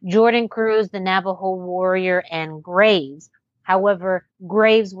Jordan Cruz, the Navajo Warrior, and Graves. However,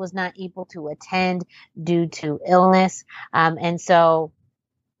 Graves was not able to attend due to illness. And so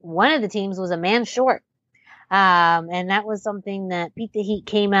one of the teams was a man short. And that was something that Pete the Heat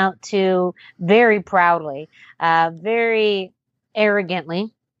came out to very proudly, very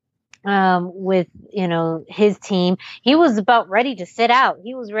arrogantly, with, his team. He was about ready to sit out.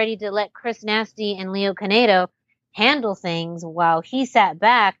 He was ready to let Chris Nasty and Leo Canedo handle things while he sat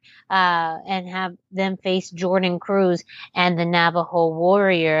back, and have them face Jordan Cruz and the Navajo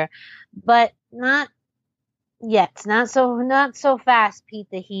Warrior. But not yet. Not so fast, Pete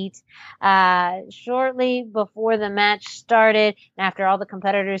the Heat. Shortly before the match started, and after all the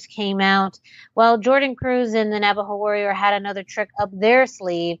competitors came out, Jordan Cruz and the Navajo Warrior had another trick up their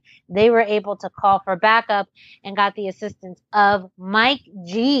sleeve. They were able to call for backup and got the assistance of Mike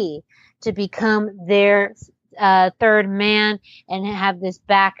G to become their third man and have this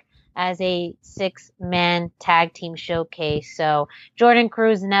back as a 6-man tag team showcase. So Jordan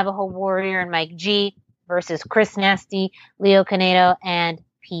Cruz, the Navajo Warrior, and Mike G versus Chris Nasty, Leo Canedo, and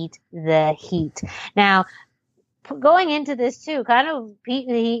Pete the Heat. Now, going into this too, Pete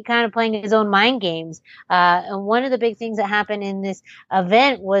the Heat kind of playing his own mind games. And one of the big things that happened in this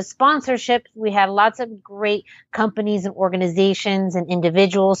event was sponsorships. We had lots of great companies and organizations and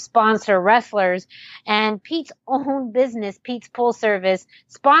individuals sponsor wrestlers, and Pete's own business, Pete's Pull Service,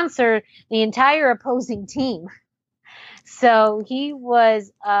 sponsored the entire opposing team. So he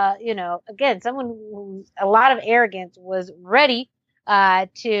was, again, someone who a lot of arrogance, was ready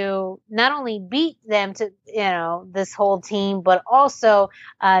to not only beat them to, this whole team, but also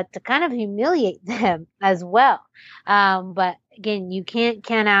to kind of humiliate them as well. But again, you can't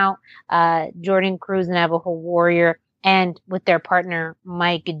count out Jordan Cruz, Navajo Warrior, and with their partner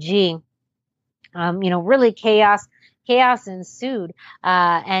Mike G. Really chaos ensued,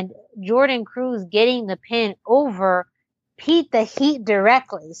 and Jordan Cruz getting the pin over Pete the Heat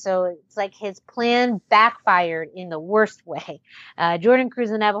directly. So it's like his plan backfired in the worst way. Jordan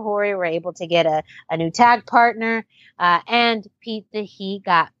Cruz and Navajo Warrior were able to get a new tag partner, and Pete the Heat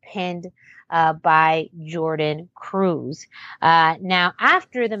got pinned by Jordan Cruz. Now,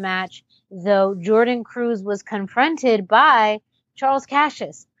 after the match, though, Jordan Cruz was confronted by Charles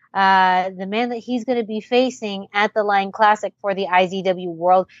Cassius, the man that he's going to be facing at the Lion Classic for the IZW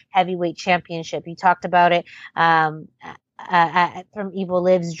World Heavyweight Championship. He talked about it from Evil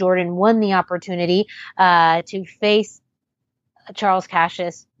Lives. Jordan won the opportunity to face Charles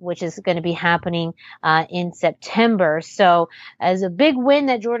Cassius, which is going to be happening in September. So as a big win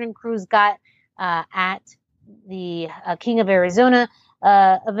that Jordan Cruz got at the King of Arizona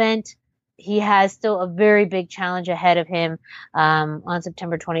event, he has still a very big challenge ahead of him on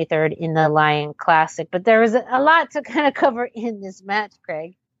September 23rd in the Lion Classic. But there was a lot to kind of cover in this match,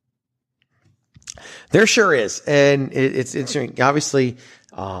 Craig. There sure is. And it's interesting. Obviously,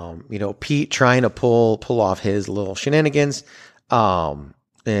 Pete trying to pull off his little shenanigans and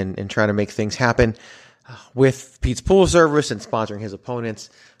trying to make things happen with Pete's Pool Service and sponsoring his opponents.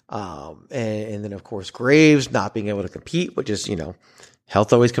 And then, of course, Graves not being able to compete, which is,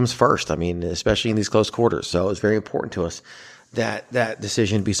 health always comes first. I mean, especially in these close quarters. So it's very important to us that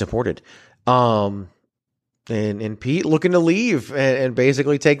decision be supported. And Pete looking to leave and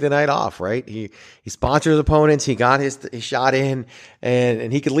basically take the night off, right? He sponsors opponents. He got his shot in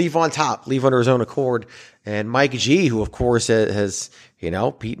and he could leave on top, leave under his own accord. And Mike G, who of course has,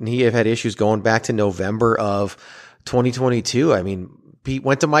 Pete and he have had issues going back to November of 2022. I mean, Pete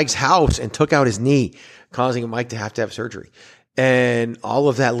went to Mike's house and took out his knee, causing Mike to have surgery. And all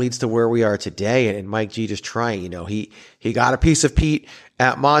of that leads to where we are today. And Mike G just trying, he got a piece of Pete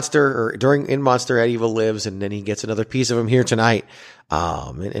at Monster or in Monster at Evil Lives. And then he gets another piece of him here tonight.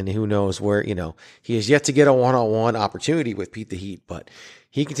 And who knows where, he has yet to get a one-on-one opportunity with Pete the Heat, but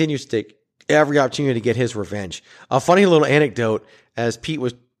he continues to take every opportunity to get his revenge. A funny little anecdote as Pete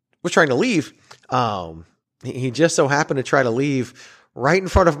was trying to leave. He just so happened to try to leave right in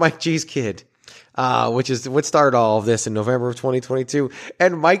front of Mike G's kid. Which is what started all of this in November of 2022.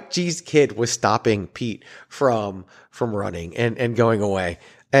 And Mike G's kid was stopping Pete from running and going away.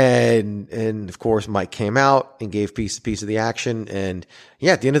 And of course, Mike came out and gave Pete a piece of the action. And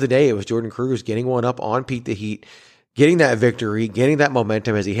yeah, at the end of the day, it was Jordan Cruz getting one up on Pete the Heat, getting that victory, getting that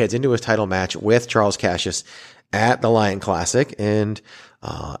momentum as he heads into his title match with Charles Cassius at the Lion Classic. And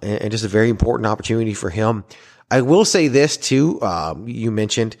just a very important opportunity for him. I will say this too. You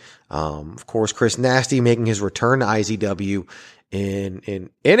mentioned, of course, Chris Nasty making his return to IZW in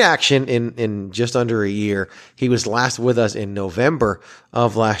action in just under a year. He was last with us in November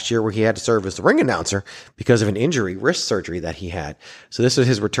of last year, where he had to serve as the ring announcer because of an injury, wrist surgery that he had. So this was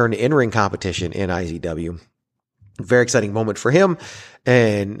his return to in-ring competition in IZW. Very exciting moment for him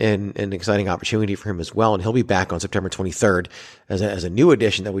and an exciting opportunity for him as well. And he'll be back on September 23rd as a new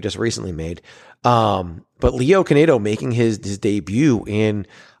addition that we just recently made. But Leo Canedo making his debut in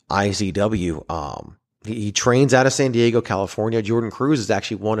IZW. He trains out of San Diego, California. Jordan Cruz is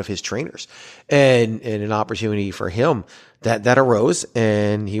actually one of his trainers, and an opportunity for him that arose,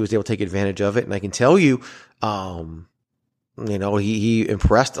 and he was able to take advantage of it. And I can tell you, he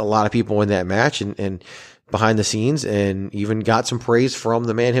impressed a lot of people in that match and behind the scenes, and even got some praise from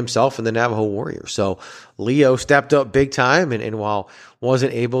the man himself and the Navajo Warrior. So Leo stepped up big time, and while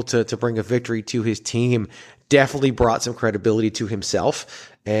wasn't able to bring a victory to his team, definitely brought some credibility to himself.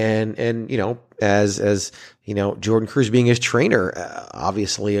 And as Jordan Cruz being his trainer,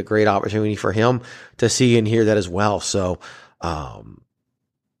 obviously a great opportunity for him to see and hear that as well. So,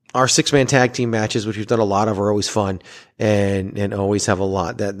 our 6-man tag team matches, which we've done a lot of, are always fun and always have a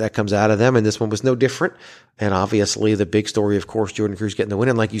lot that comes out of them. And this one was no different. And obviously the big story, of course, Jordan Cruz getting the win.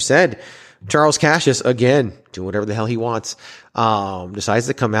 And like you said, Charles Cassius, again, doing whatever the hell he wants, decides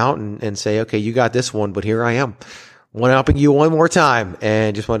to come out and say, okay, you got this one, but here I am, one-upping you one more time.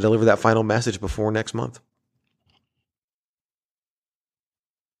 And just want to deliver that final message before next month.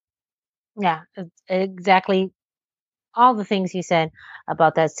 Yeah, exactly. All the things you said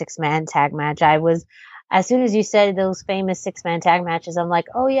about that 6-man tag match. As soon as you said those famous 6-man tag matches, I'm like,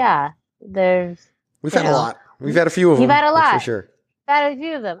 oh yeah, we've had a lot. We've had a few of them. We've had a lot. For sure. Had a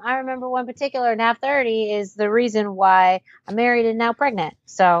few of them. I remember one particular, NAV 30 is the reason why I'm married and now pregnant.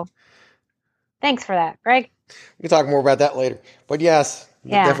 So thanks for that, Greg. We can talk more about that later. But yes, it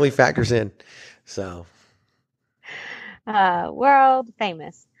definitely factors in. So world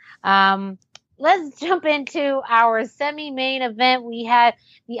famous. Let's jump into our semi-main event. We had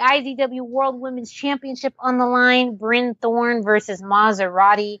the IZW World Women's Championship on the line. Bryn Thorne versus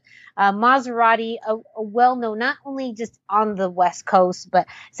Maserati. Maserati, a well-known, not only just on the West Coast, but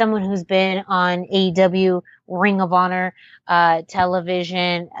someone who's been on AEW, Ring of Honor,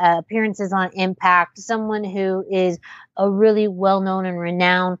 television, appearances on Impact, someone who is a really well-known and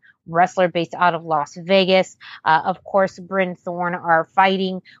renowned wrestler based out of Las Vegas. Of course, Bryn Thorne, our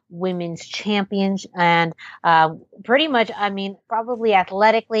fighting women's champions, and pretty much, probably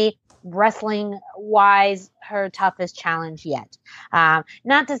athletically, wrestling wise, her toughest challenge yet.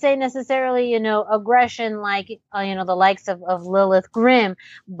 Not to say necessarily, aggression like, the likes of Lilith Grimm,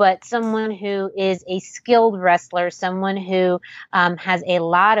 but someone who is a skilled wrestler, someone who has a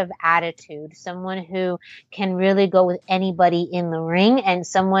lot of attitude, someone who can really go with anybody in the ring, and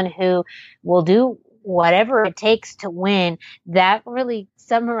someone who will do whatever it takes to win. That really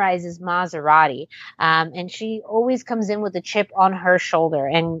summarizes Maserati. And she always comes in with a chip on her shoulder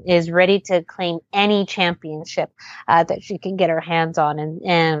and is ready to claim any championship that she can get her hands on.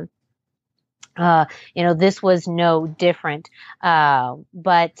 And this was no different.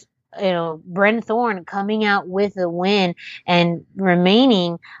 But Bryn Thorne coming out with a win and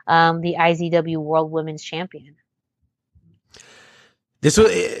remaining the IZW World Women's Champion. This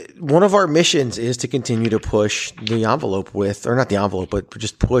was one of our missions, is to continue to push the envelope but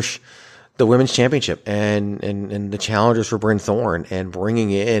just push the women's championship and the challengers for Bryn Thorne, and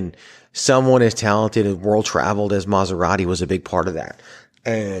bringing in someone as talented and world traveled as Maserati was a big part of that.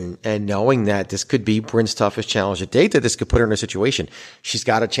 And knowing that this could be Bryn's toughest challenge to date, that this could put her in a situation. She's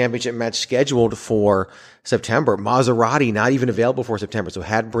got a championship match scheduled for September. Maserati not even available for September. So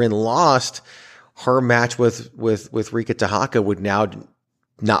had Bryn lost, her match with Rika Tahaka would now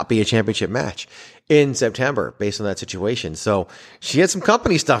not be a championship match in September based on that situation. So she had some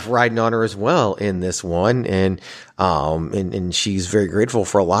company stuff riding on her as well in this one. And she's very grateful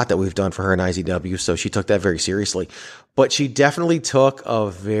for a lot that we've done for her in IZW. So she took that very seriously, but she definitely took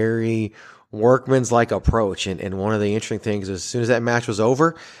a very workman's like approach. And one of the interesting things, as soon as that match was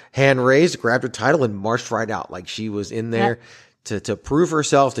over, hand raised, grabbed her title and marched right out. Like she was in there to prove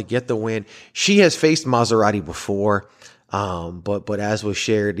herself, to get the win. She has faced Maserati before. But as was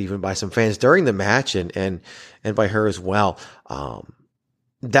shared even by some fans during the match and by her as well,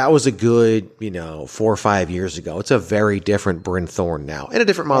 that was a good, 4 or 5 years ago. It's a very different Bryn Thorne now and a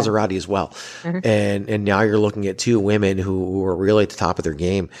different Maserati as well. Mm-hmm. And now you're looking at two women who are really at the top of their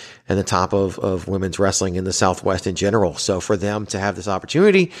game and the top of women's wrestling in the Southwest in general. So for them to have this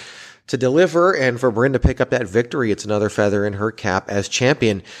opportunity to deliver and for Bryn to pick up that victory, it's another feather in her cap as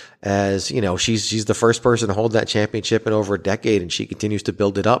champion. As she's the first person to hold that championship in over a decade, and she continues to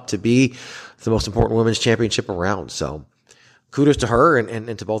build it up to be the most important women's championship around. So kudos to her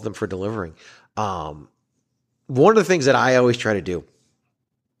and to both of them for delivering. One of the things that I always try to do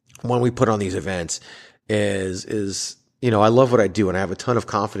when we put on these events is I love what I do and I have a ton of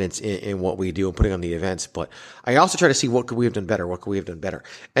confidence in what we do and putting on the events, but I also try to see what could we have done better? What could we have done better?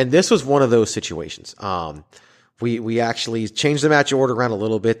 And this was one of those situations. We actually changed the match order around a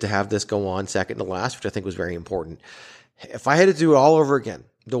little bit to have this go on second to last, which I think was very important. If I had to do it all over again,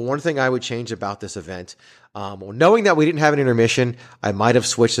 the one thing I would change about this event, knowing that we didn't have an intermission, I might have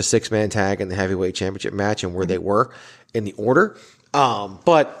switched the 6-man tag and the heavyweight championship match and where they were in the order.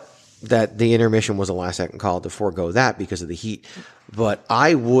 But that the intermission was a last second call to forego that because of the heat. But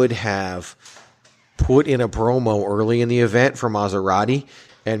I would have put in a promo early in the event for Maserati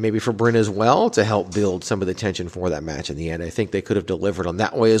and maybe for Bryn as well to help build some of the tension for that match in the end. I think they could have delivered on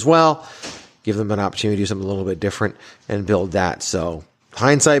that way as well, give them an opportunity to do something a little bit different and build that. So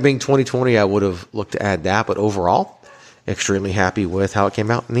hindsight being 2020, I would have looked to add that, but overall, extremely happy with how it came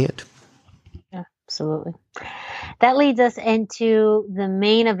out in the end. Yeah, absolutely. That leads us into the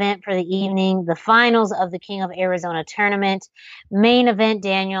main event for the evening, the finals of the King of Arizona tournament. Main event,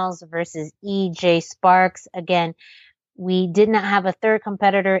 Daniels versus EJ Sparks. Again, we did not have a third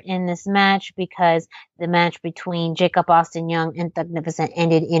competitor in this match because the match between Jacob Austin Young and Thugnificent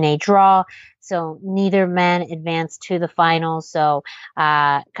ended in a draw. So neither man advanced to the finals. So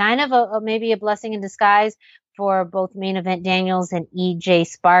kind of maybe a blessing in disguise for both main event Daniels and EJ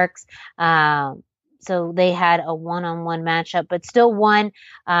Sparks. So they had a one-on-one matchup, but still one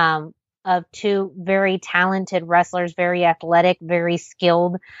of two very talented wrestlers, very athletic, very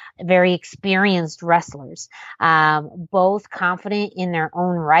skilled, very experienced wrestlers, both confident in their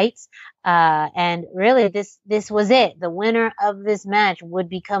own rights. And really this was it. The winner of this match would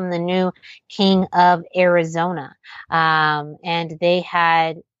become the new King of Arizona. And they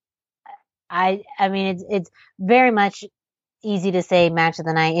had, I mean, it's very much easy to say match of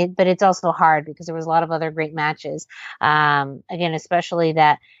the night, but it's also hard because there was a lot of other great matches. Again, especially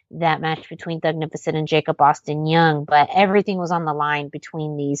that match between Thugnificent and Jacob Austin Young, but everything was on the line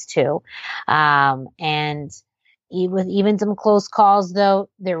between these two. And with even some close calls, though,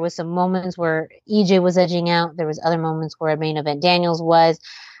 there was some moments where EJ was edging out. There was other moments where main event Daniels was,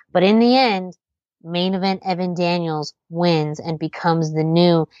 but in the end, main event Evan Daniels wins and becomes the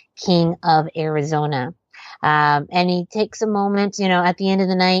new King of Arizona. And he takes a moment, at the end of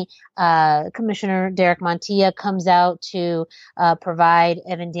the night, Commissioner Derek Montilla comes out to provide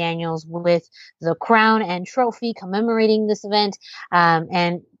Evan Daniels with the crown and trophy commemorating this event,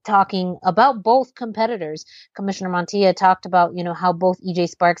 and talking about both competitors. Commissioner Montilla talked about, how both EJ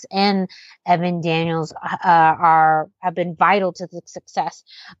Sparks and Evan Daniels have been vital to the success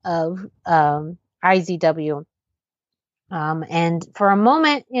of IZW. And for a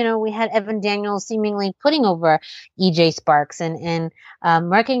moment, we had Evan Daniels seemingly putting over EJ Sparks and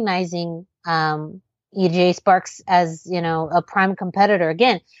recognizing EJ Sparks as, a prime competitor.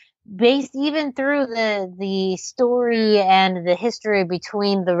 Again, based even through the story and the history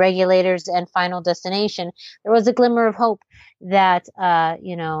between the Regulators and Final Destination, there was a glimmer of hope that,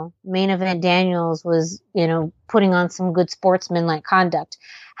 main event Daniels was, putting on some good sportsmanlike conduct.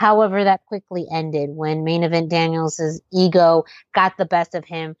 However, that quickly ended when main event Daniels' ego got the best of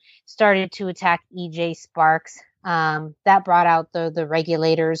him, started to attack EJ Sparks. That brought out the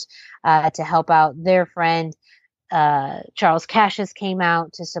Regulators to help out their friend. Charles Cassius came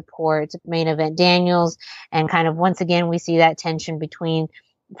out to support main event Daniels, and kind of once again we see that tension between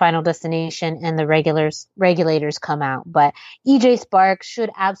Final Destination and the regulators come out. But EJ Sparks should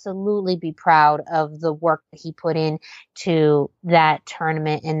absolutely be proud of the work that he put in to that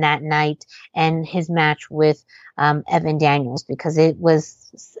tournament and that night and his match with Evan Daniels, because it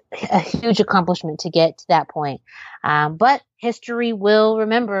was a huge accomplishment to get to that point. But history will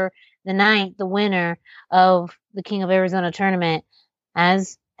remember the winner of the King of Arizona tournament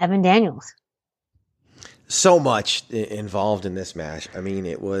as Evan Daniels. So much involved in this match. I mean,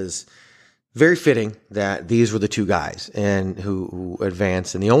 it was very fitting that these were the two guys and who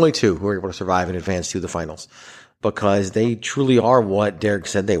advanced, and the only two who were able to survive and advance to the finals, because they truly are what Derek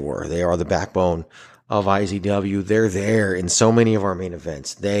said they were. They are the backbone of IZW. They're there in so many of our main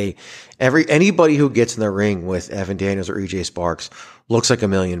events. Anybody who gets in the ring with Evan Daniels or EJ Sparks looks like $1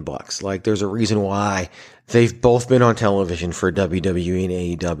 million. Like, there's a reason why they've both been on television for WWE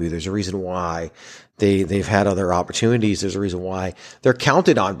and AEW. There's a reason why they've had other opportunities. There's a reason why they're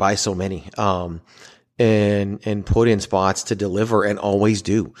counted on by so many, and put in spots to deliver, and always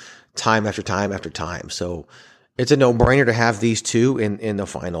do, time after time after time. So it's a no-brainer to have these two in the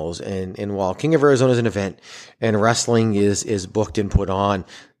finals. And while King of Arizona is an event and wrestling is booked and put on,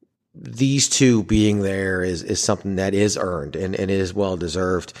 these two being there is something that is earned and is well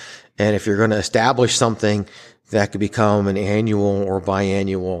deserved. And if you're going to establish something that could become an annual or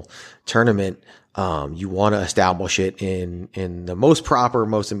biannual tournament, you want to establish it in the most proper,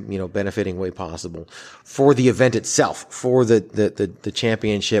 most, benefiting way possible for the event itself, for the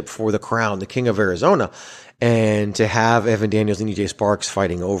championship, for the crown, the King of Arizona. And to have Evan Daniels and EJ Sparks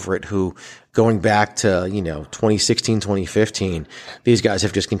fighting over it, who going back to, 2016, 2015, these guys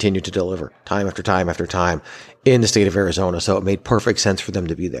have just continued to deliver time after time after time in the state of Arizona. So it made perfect sense for them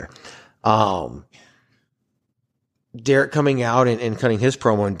to be there. Derek coming out and cutting his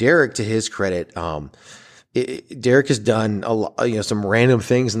promo, and Derek, to his credit, Derek has done a lot, some random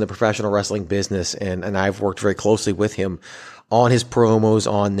things in the professional wrestling business, and I've worked very closely with him on his promos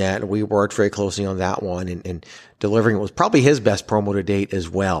on that. We worked very closely on that one, and delivering it was probably his best promo to date as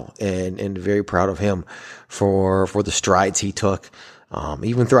well. And very proud of him for the strides he took,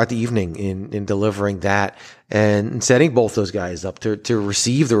 even throughout the evening in delivering that and setting both those guys up to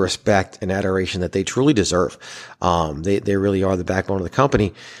receive the respect and adoration that they truly deserve. They really are the backbone of the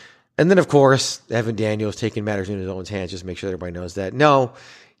company. And then, of course, Evan Daniels taking matters in his own hands, just make sure everybody knows that. No,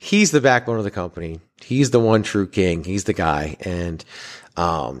 he's the backbone of the company. He's the one true king. He's the guy. And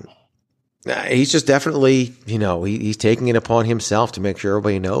he's just definitely, he's taking it upon himself to make sure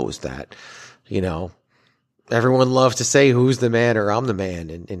everybody knows that, everyone loves to say who's the man or I'm the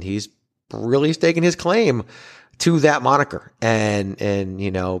man. And he's really staking his claim to that moniker. And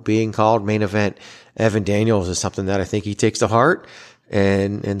being called main event Evan Daniels is something that I think he takes to heart.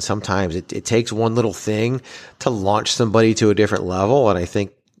 And sometimes it takes one little thing to launch somebody to a different level. And I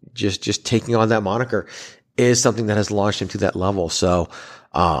think just taking on that moniker is something that has launched him to that level. So,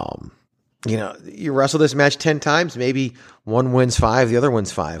 you wrestle this match 10 times, maybe one wins 5, the other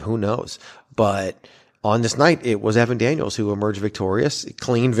wins 5, who knows? But on this night, it was Evan Daniels who emerged victorious,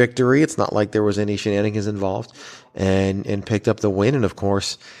 clean victory. It's not like there was any shenanigans involved, and picked up the win. And of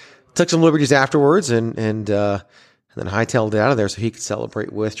course, took some liberties afterwards and then hightailed it out of there so he could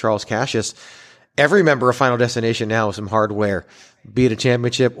celebrate with Charles Cassius. Every member of Final Destination now with some hardware, be it a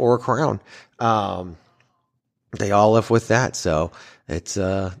championship or a crown. They all left with that. So it's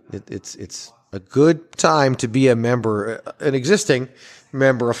a good time to be an existing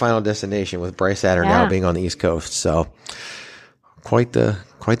member of Final Destination, with Bryce Adder now being on the East Coast. So quite the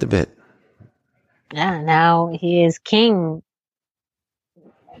bit. Yeah, now he is king.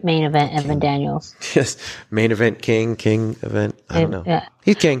 Main event, Evan Daniels. Yes, main event king event. I don't know. Yeah.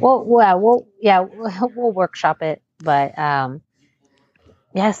 He's king. We'll workshop it, but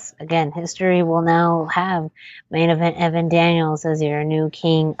yes, again, history will now have main event Evan Daniels as your new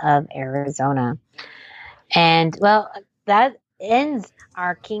king of Arizona. And well, that ends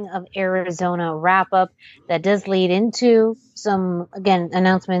our King of Arizona wrap up. That does lead into some, again,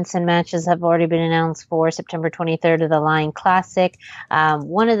 announcements, and matches have already been announced for September 23rd of the Line Classic.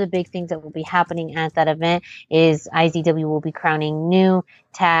 One of the big things that will be happening at that event is IZW will be crowning new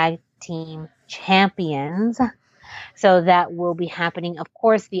tag team champions. So that will be happening. Of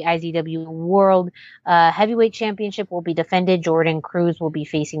course, the IZW World Heavyweight Championship will be defended. Jordan Cruz will be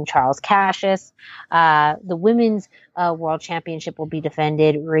facing Charles Cassius. The Women's World Championship will be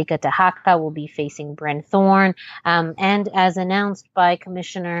defended. Rika Tahaka will be facing Bryn Thorne. And as announced by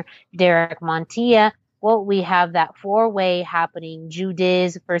Commissioner Derek Montilla, well, we have that 4-way happening.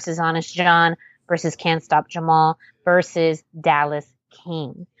 Judiz versus Honest John versus Can't Stop Jamal versus Dallas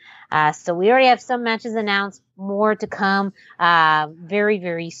King. So we already have some matches announced, more to come very,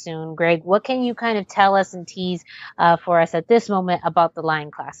 very soon. Greg, what can you kind of tell us and tease for us at this moment about the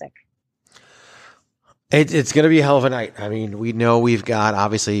Lion Classic? It's going to be a hell of a night. I mean, we know we've got,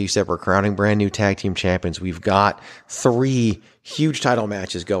 obviously, you said we're crowning brand new tag team champions. We've got 3 huge title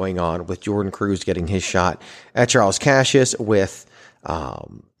matches going on with Jordan Cruz getting his shot at Charles Cassius, with,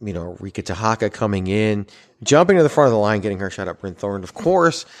 Rika Tahaka coming in, jumping to the front of the line, getting her shot at Bryn Thorne. Of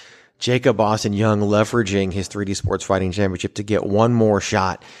course, Jacob Austin Young leveraging his 3D Sports Fighting Championship to get one more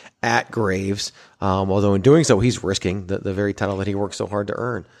shot at Graves. Although in doing so, he's risking the very title that he worked so hard to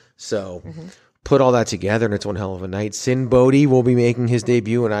earn. So, put all that together, and it's one hell of a night. Sin Bodhi will be making his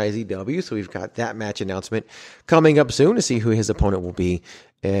debut in IZW, so we've got that match announcement coming up soon to see who his opponent will be,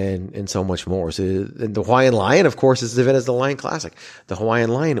 and so much more. So, and the Hawaiian Lion, of course, is the event as the Lion Classic. The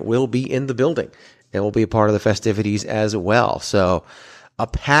Hawaiian Lion will be in the building and will be a part of the festivities as well. So, a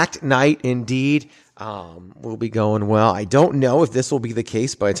packed night indeed. Will be going well. I don't know if this will be the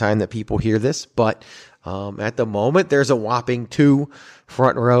case by the time that people hear this, but at the moment, there's a whopping 2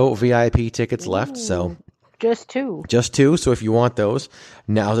 front row VIP tickets left. So just 2. Just 2. So if you want those,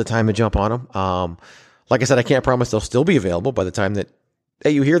 now's the time to jump on them. Like I said, I can't promise they'll still be available by the time that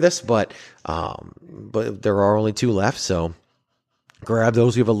you hear this, but there are only 2 left. So grab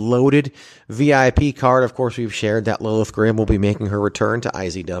those. We have a loaded VIP card. Of course, we've shared that Lilith Graham will be making her return to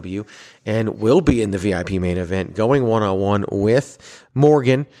IZW and will be in the VIP main event, going one-on-one with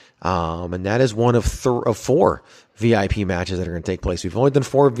Morgan. And that is one of 4 VIP matches that are going to take place. We've only done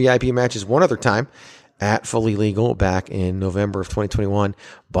 4 VIP matches one other time at Fully Legal back in November of 2021,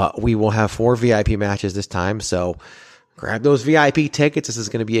 but we will have 4 VIP matches this time. So grab those VIP tickets. This is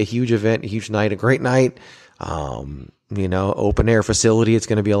going to be a huge event, a huge night, a great night. Open air facility. It's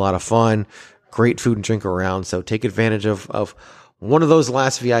going to be a lot of fun. Great food and drink around. So take advantage of one of those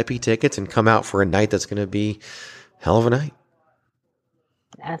last VIP tickets and come out for a night that's going to be hell of a night.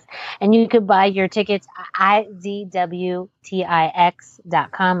 Yes. And you could buy your tickets at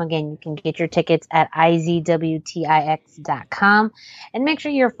IZWTIX.com. Again, you can get your tickets at IZWTIX.com. And make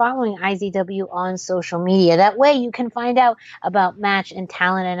sure you're following IZW on social media. That way you can find out about match and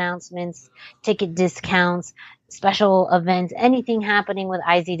talent announcements, ticket discounts, special events, anything happening with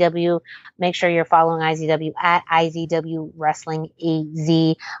IZW. Make sure you're following IZW at IZW Wrestling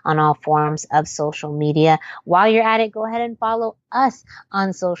AZ on all forms of social media. While you're at it, go ahead and follow us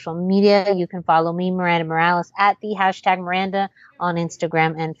on social media. You can follow me, Miranda Morales, at the hashtag Miranda on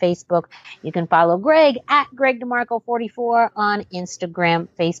Instagram and Facebook. You can follow Greg at Greg DeMarco44 on Instagram,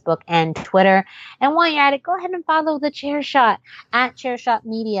 Facebook, and Twitter. And while you're at it, go ahead and follow the Chair Shot at Chair Shot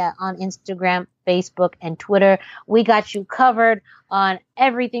Media on Instagram, Facebook, and Twitter. We got you covered on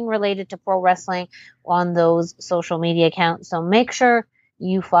everything related to pro wrestling on those social media accounts. So make sure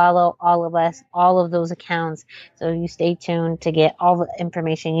you follow all of us, all of those accounts, so you stay tuned to get all the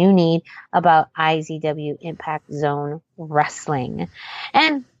information you need about IZW Impact Zone Wrestling.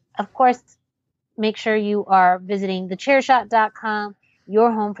 And, of course, make sure you are visiting thechairshot.com,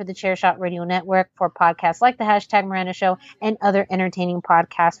 your home for the Chairshot Radio Network, for podcasts like the hashtag Miranda Show and other entertaining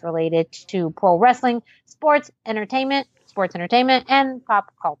podcasts related to pro wrestling, sports entertainment, and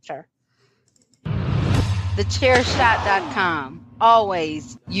pop culture. Thechairshot.com.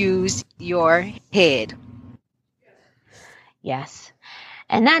 Always use your head. Yes.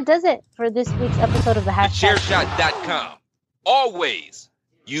 And that does it for this week's episode of the hashtag. Thechairshot.com. Always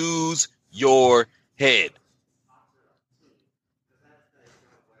use your head.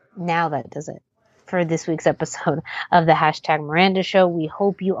 Now that does it for this week's episode of the hashtag Miranda Show. We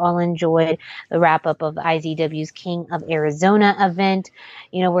hope you all enjoyed the wrap up of IZW's King of Arizona event.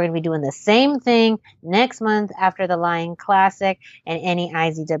 We're going to be doing the same thing next month after the Lion Classic and any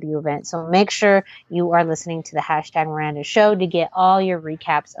IZW event. So make sure you are listening to the hashtag Miranda Show to get all your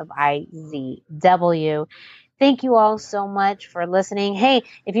recaps of IZW. Thank you all so much for listening. Hey,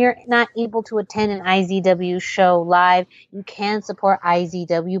 if you're not able to attend an IZW show live, you can support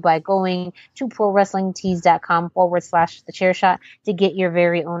IZW by going to prowrestlingtees.com/thechairshot to get your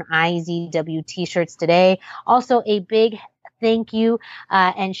very own IZW t-shirts today. Also, a big thank you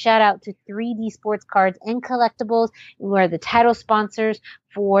and shout out to 3D Sports Cards and Collectibles, who are the title sponsors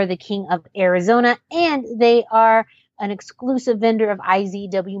for the King of Arizona, and they are an exclusive vendor of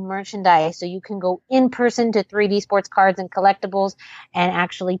IZW merchandise. So you can go in person to 3D Sports Cards and Collectibles and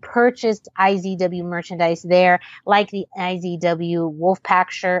actually purchase IZW merchandise there, like the IZW Wolfpack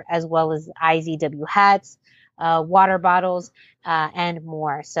shirt, as well as IZW hats, water bottles, and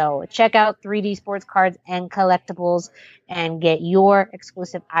more. So check out 3D Sports Cards and Collectibles and get your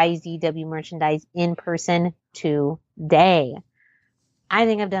exclusive IZW merchandise in person today. I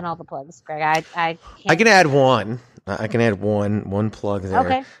think I've done all the plugs, Greg. I can add one. I can add one plug there.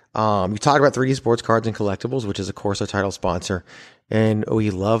 Okay. You talked about 3D Sports Cards and Collectibles, which is of course our title sponsor, and we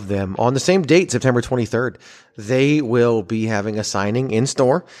love them. On the same date, September 23rd, they will be having a signing in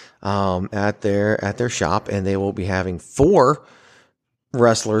store at their shop, and they will be having 4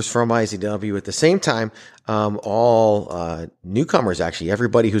 wrestlers from IZW at the same time. All newcomers, actually.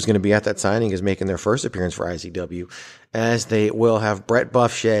 Everybody who's going to be at that signing is making their first appearance for IZW, as they will have Brett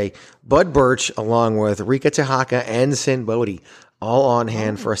Buffshay, Bud Birch, along with Rika Tahaka and Sin Bodhi, all on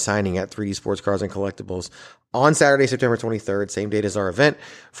hand for a signing at 3D Sports Cards and Collectibles on Saturday, September 23rd, same date as our event,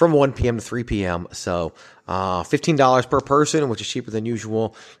 from 1 p.m. to 3 p.m. So $15 per person, which is cheaper than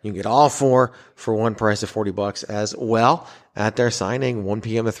usual. You can get all 4 for one price of $40 as well at their signing, 1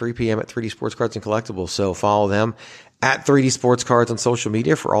 p.m. to 3 p.m. at 3D Sports Cards and Collectibles. So follow them at 3D Sports Cards on social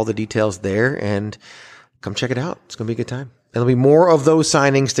media for all the details there, and come check it out. It's going to be a good time. And there'll be more of those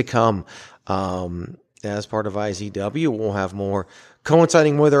signings to come. As part of IZW, we'll have more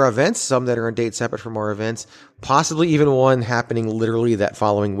coinciding with our events, some that are in dates separate from our events, possibly even one happening literally that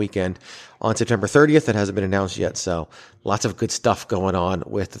following weekend on September 30th that hasn't been announced yet. So lots of good stuff going on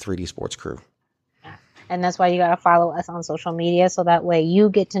with the 3D Sports crew. And that's why you got to follow us on social media, so that way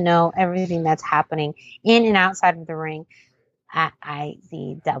you get to know everything that's happening in and outside of the ring at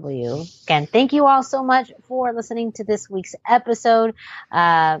IZW. Again, thank you all so much for listening to this week's episode.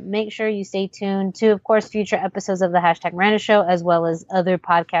 Make sure you stay tuned to, of course, future episodes of the Hashtag Miranda Show, as well as other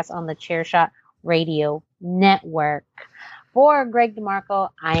podcasts on the Chairshot Radio Network. For Greg DeMarco,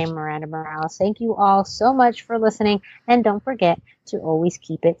 I am Miranda Morales. Thank you all so much for listening, and don't forget to always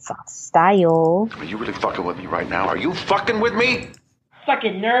keep it soft style. Are you really fucking with me right now? Are you fucking with me?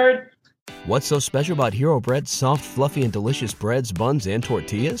 Fucking nerd. What's so special about Hero Bread's soft, fluffy, and delicious breads, buns, and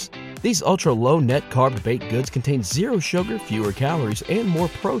tortillas? These ultra-low net-carb baked goods contain zero sugar, fewer calories, and more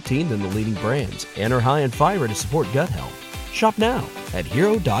protein than the leading brands, and are high in fiber to support gut health. Shop now at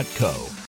Hero.co.